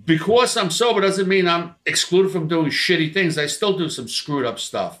 Because I'm sober doesn't mean I'm excluded from doing shitty things. I still do some screwed up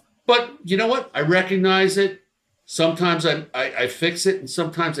stuff. But you know what? I recognize it. Sometimes I fix it, and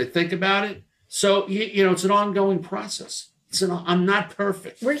sometimes I think about it. So, it's an ongoing process. I'm not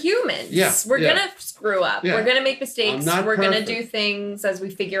perfect. We're humans. Yeah, we're going to screw up. Yeah. We're going to make mistakes. We're going to do things as we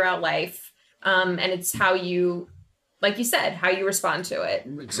figure out life. And it's how you, like you said, how you respond to it.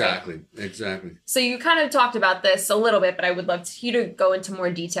 Exactly. Right? Exactly. So you kind of talked about this a little bit, but I would love you to go into more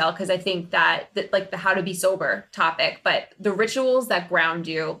detail because I think that like the how to be sober topic, but the rituals that ground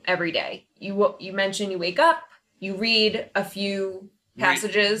you every day. You mentioned you wake up, you read a few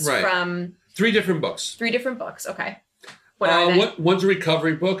passages from 3 different books. 3 different books. Okay. What are they? One's a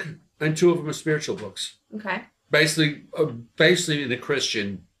recovery book, and 2 of them are spiritual books. Okay. Basically in the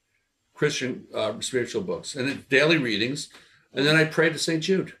Christian spiritual books, and it's daily readings, and then I pray to St.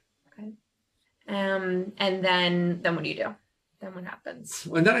 Jude. Okay. And then what do you do? Then what happens?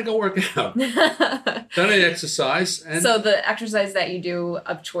 And then I go work out. Then I exercise. And so the exercise that you do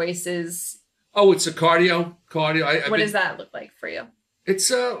of choice is? Oh, it's a cardio. What does that look like for you? It's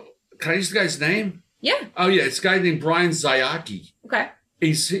can I use the guy's name? Yeah. Oh yeah, it's a guy named Brian Zayaki. Okay.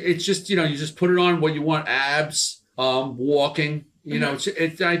 It's just you just put it on what you want, abs, walking.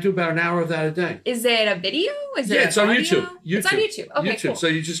 I do about an hour of that a day. Is it a video? It's on YouTube. It's on YouTube. Okay, YouTube. Cool. So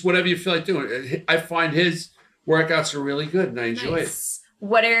you just whatever you feel like doing. I find his workouts are really good, and I enjoy it.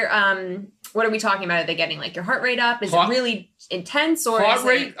 What are we talking about? Are they getting like your heart rate up? Is it really intense or heart is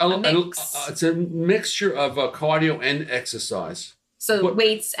rate? It a mix? It's a mixture of cardio and exercise. So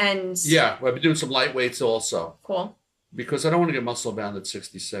weights and yeah, I've been doing some light weights also. Cool. Because I don't want to get muscle bound at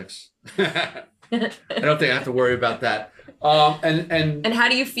 66. I don't think I have to worry about that. And how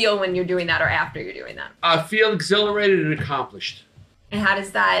do you feel when you're doing that or after you're doing that? I feel exhilarated and accomplished. And how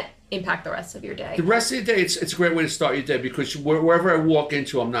does that impact the rest of your day? The rest of the day, it's a great way to start your day because wherever I walk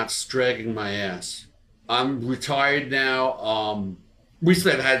into, I'm not dragging my ass. I'm retired now.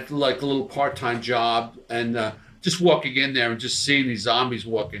 Recently, I've had like a little part-time job, and just walking in there and just seeing these zombies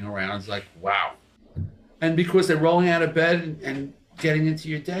walking around, it's like, wow. And because they're rolling out of bed and getting into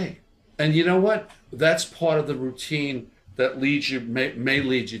your day. And you know what? That's part of the routine that may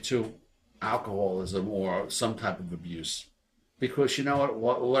lead you to alcoholism or some type of abuse. Because you know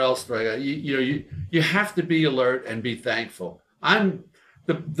what else do I got? You have to be alert and be thankful.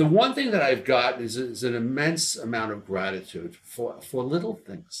 The one thing that I've got is an immense amount of gratitude for little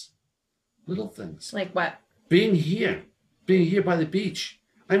things. Little things. Like what? Being here by the beach.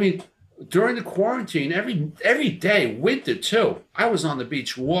 I mean, during the quarantine, every day, winter too, I was on the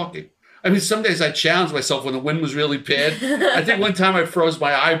beach walking. I mean, some days I challenged myself when the wind was really bad. I think one time I froze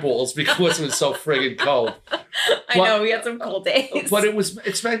my eyeballs because it was so friggin' cold. I know, we had some cold days. But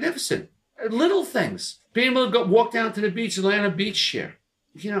it's magnificent. Little things. Being able to go walk down to the beach and lay on a beach chair.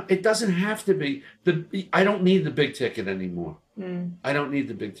 You know, it doesn't have to be I don't need the big ticket anymore. I don't need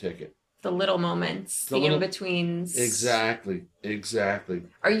the big ticket. The little moments, the in-betweens. Exactly.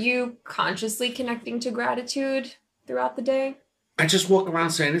 Are you consciously connecting to gratitude throughout the day? I just walk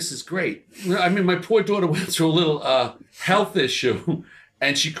around saying, this is great. I mean, my poor daughter went through a little health issue,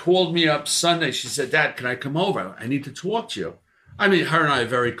 and she called me up Sunday. She said, Dad, can I come over? I need to talk to you. I mean, her and I are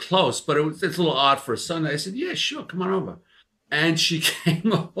very close, but it's a little odd for a Sunday. I said, yeah, sure, come on over. And she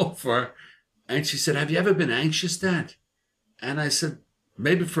came over, and she said, have you ever been anxious, Dad? And I said,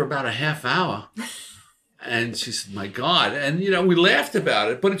 maybe for about a half hour. And she said, my God. And, you know, we laughed about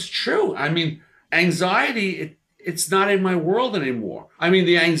it, but it's true. I mean, anxiety, it's not in my world anymore. I mean,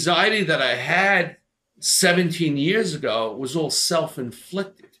 the anxiety that I had 17 years ago was all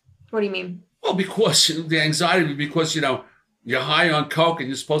self-inflicted. What do you mean? Well, because the anxiety, because, you know, you're high on coke and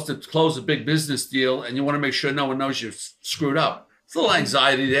you're supposed to close a big business deal and you want to make sure no one knows you're screwed up. It's a little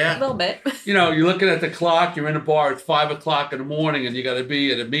anxiety there. A little bit. You know, you're looking at the clock, you're in a bar at 5 o'clock in the morning and you got to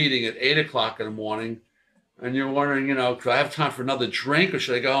be at a meeting at 8 o'clock in the morning. And you're wondering, you know, do I have time for another drink or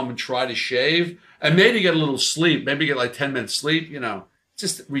should I go home and try to shave? And maybe get a little sleep, maybe get like 10 minutes sleep, you know. It's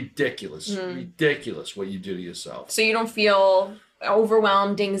just ridiculous, ridiculous what you do to yourself. So you don't feel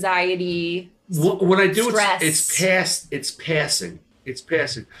overwhelmed, anxiety, when I do stress. It's passing.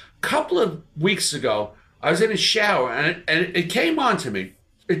 A couple of weeks ago, I was in a shower and it came on to me.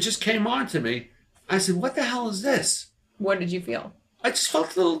 It just came on to me. I said, what the hell is this? What did you feel? I just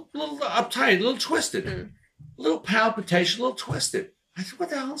felt a little uptight, a little twisted. A little palpitation, a little twisted. I said, what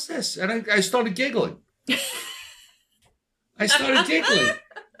the hell is this? And I started giggling. I started giggling.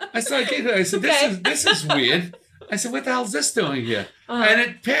 I said, this is weird. I said, what the hell is this doing here? And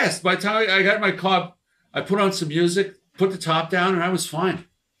it passed. By the time I got in my car, I put on some music, put the top down, and I was fine.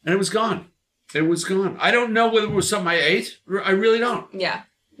 And it was gone. It was gone. I don't know whether it was something I ate. I really don't.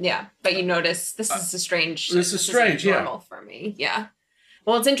 Yeah. But you notice this is strange. This is strange, normal for me. Yeah.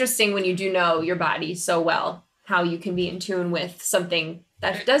 Well, it's interesting when you do know your body so well, how you can be in tune with something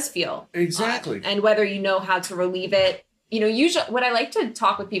that does feel exactly odd, and whether you know how to relieve it. You know, usually what I like to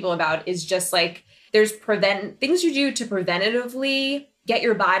talk with people about is just like there's things you do to preventatively get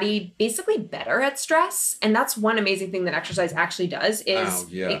your body basically better at stress. And that's one amazing thing that exercise actually does is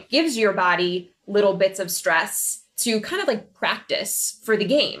it gives your body little bits of stress to kind of like practice for the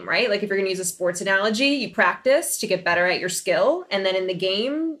game, right? Like if you're going to use a sports analogy, you practice to get better at your skill. And then in the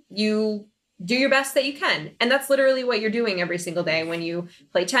game, you do your best that you can. And that's literally what you're doing every single day when you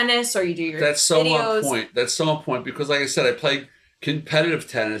play tennis or you do your That's so videos. on point. That's so on point because like I said, I play competitive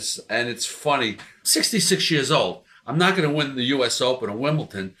tennis and it's funny. 66 years old. I'm not going to win the US Open or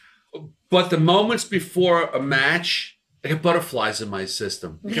Wimbledon, but the moments before a match, I get butterflies in my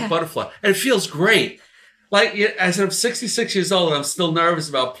system. I get butterflies. And it feels great. Like, as I'm 66 years old and I'm still nervous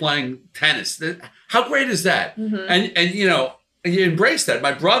about playing tennis. How great is that? And you know, you embrace that.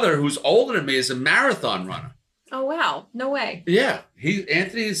 My brother, who's older than me, is a marathon runner. Oh, wow. No way. Yeah.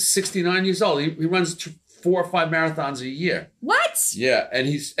 Anthony is 69 years old. He runs 4 or 5 marathons a year. What? Yeah. And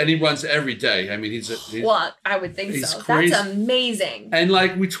he runs every day. I mean, he's well, I would think so. Crazy. That's amazing. And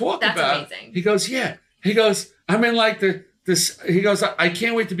like we talk That's about, amazing. He goes, yeah. He goes, I'm in like he goes, I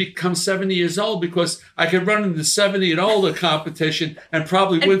can't wait to become 70 years old because I can run in the 70 and older competition and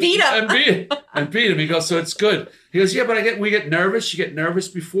probably win beat him. and beat him. He goes, so it's good. He goes, yeah, but we get nervous. You get nervous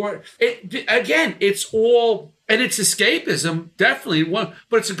before it. Again, it's all, and it's escapism, definitely one,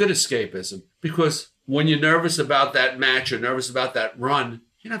 but it's a good escapism because when you're nervous about that match or nervous about that run,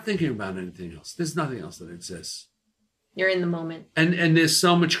 you're not thinking about anything else. There's nothing else that exists. You're in the moment. And there's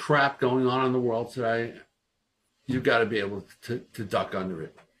so much crap going on in the world today. You've got to be able to duck under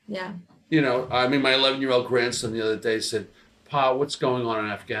it. Yeah. You know, I mean, my 11-year-old grandson the other day said, Pa, what's going on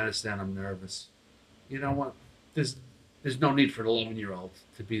in Afghanistan? I'm nervous. You know what? There's no need for an 11-year-old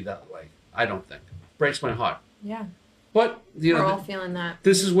to be that way. I don't think. Breaks my heart. Yeah. But, you We're know, all feeling that.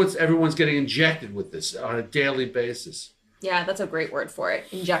 this is what everyone's getting injected with this on a daily basis. Yeah, that's a great word for it.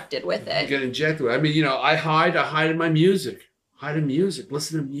 Injected with You it. get injected with it. I mean, you know, I hide in my music. Hide in music.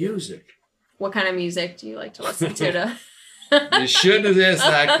 Listen to music. What kind of music do you like to listen to? You shouldn't have asked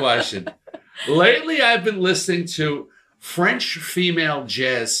that question. Lately, I've been listening to French female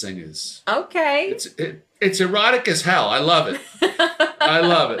jazz singers. Okay. It's erotic as hell. I love it. I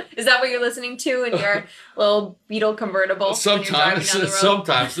love it. Is that what you're listening to in your little Beetle convertible? Sometimes, when you're driving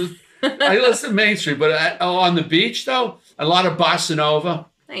down the road? I listen to mainstream, but on the beach though, a lot of bossa nova.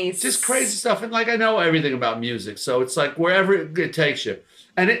 Nice. Just crazy stuff, and like I know everything about music, so it's like wherever it takes you.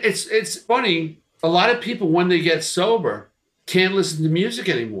 And it's funny. A lot of people when they get sober can't listen to music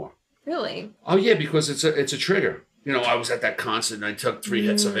anymore. Really? Oh yeah, because it's a trigger. You know, I was at that concert and I took 3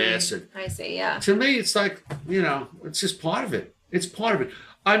 hits of acid. I see. Yeah. To me, it's like, you know, it's just part of it. It's part of it.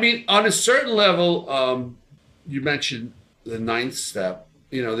 I mean, on a certain level, you mentioned the 9th step.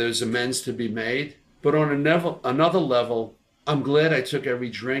 You know, there's amends to be made. But on another level, I'm glad I took every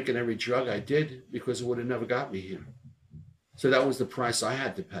drink and every drug I did because it would have never got me here. So that was the price I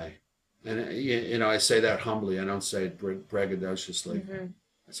had to pay. And, you know, I say that humbly. I don't say it braggadociously. Mm-hmm.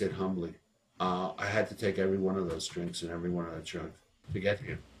 I say it humbly. I had to take every one of those drinks and every one of those drugs to get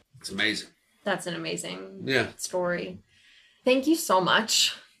here. It's amazing. That's an amazing story. Thank you so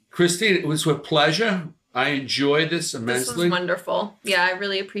much. Christine, it was with pleasure. I enjoyed this immensely. This was wonderful. Yeah, I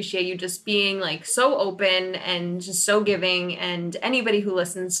really appreciate you just being like so open and just so giving. And anybody who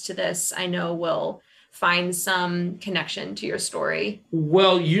listens to this, I know will find some connection to your story.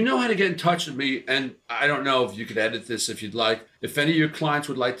 Well, you know how to get in touch with me. And I don't know if you could edit this if you'd like. If any of your clients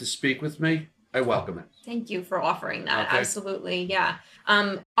would like to speak with me, I welcome it. Thank you for offering that. Okay. Absolutely. Yeah.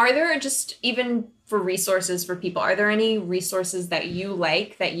 Are there just, even for resources for people, are there any resources that you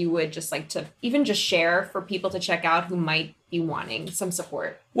like that you would just like to even just share for people to check out who might be wanting some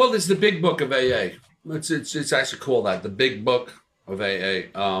support? Well, there's the Big Book of AA. It's actually called that, the Big Book of AA.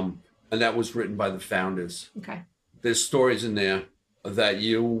 And that was written by the founders. Okay. There's stories in there that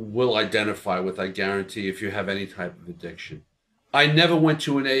you will identify with, I guarantee, if you have any type of addiction. I never went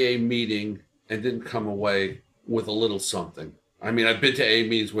to an AA meeting and didn't come away with a little something. I mean, I've been to AA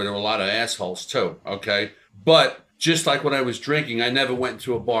meetings where there were a lot of assholes too, okay? But just like when I was drinking, I never went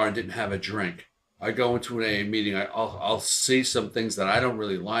into a bar and didn't have a drink. I go into an AA meeting, I'll see some things that I don't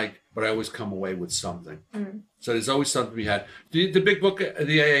really like, but I always come away with something. Mm. So there's always something to be had. The Big Book,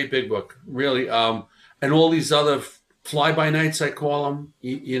 the AA Big Book, really, and all these other fly-by-nights, I call them,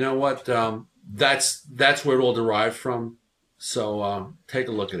 you know what? That's where it all derived from. So take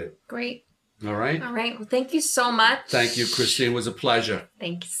a look at it. Great. All right. All right. Well, thank you so much. Thank you, Christine. It was a pleasure.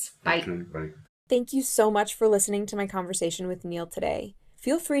 Thanks. Bye. Okay, bye. Thank you so much for listening to my conversation with Neil today.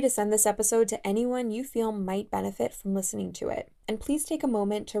 Feel free to send this episode to anyone you feel might benefit from listening to it. And please take a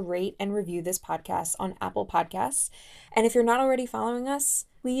moment to rate and review this podcast on Apple Podcasts. And if you're not already following us,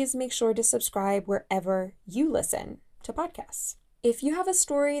 please make sure to subscribe wherever you listen to podcasts. If you have a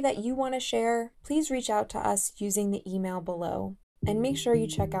story that you want to share, please reach out to us using the email below. And make sure you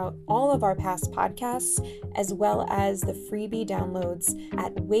check out all of our past podcasts, as well as the freebie downloads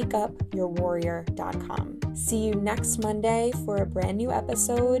at wakeupyourwarrior.com. See you next Monday for a brand new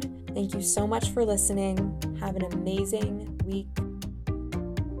episode. Thank you so much for listening. Have an amazing week.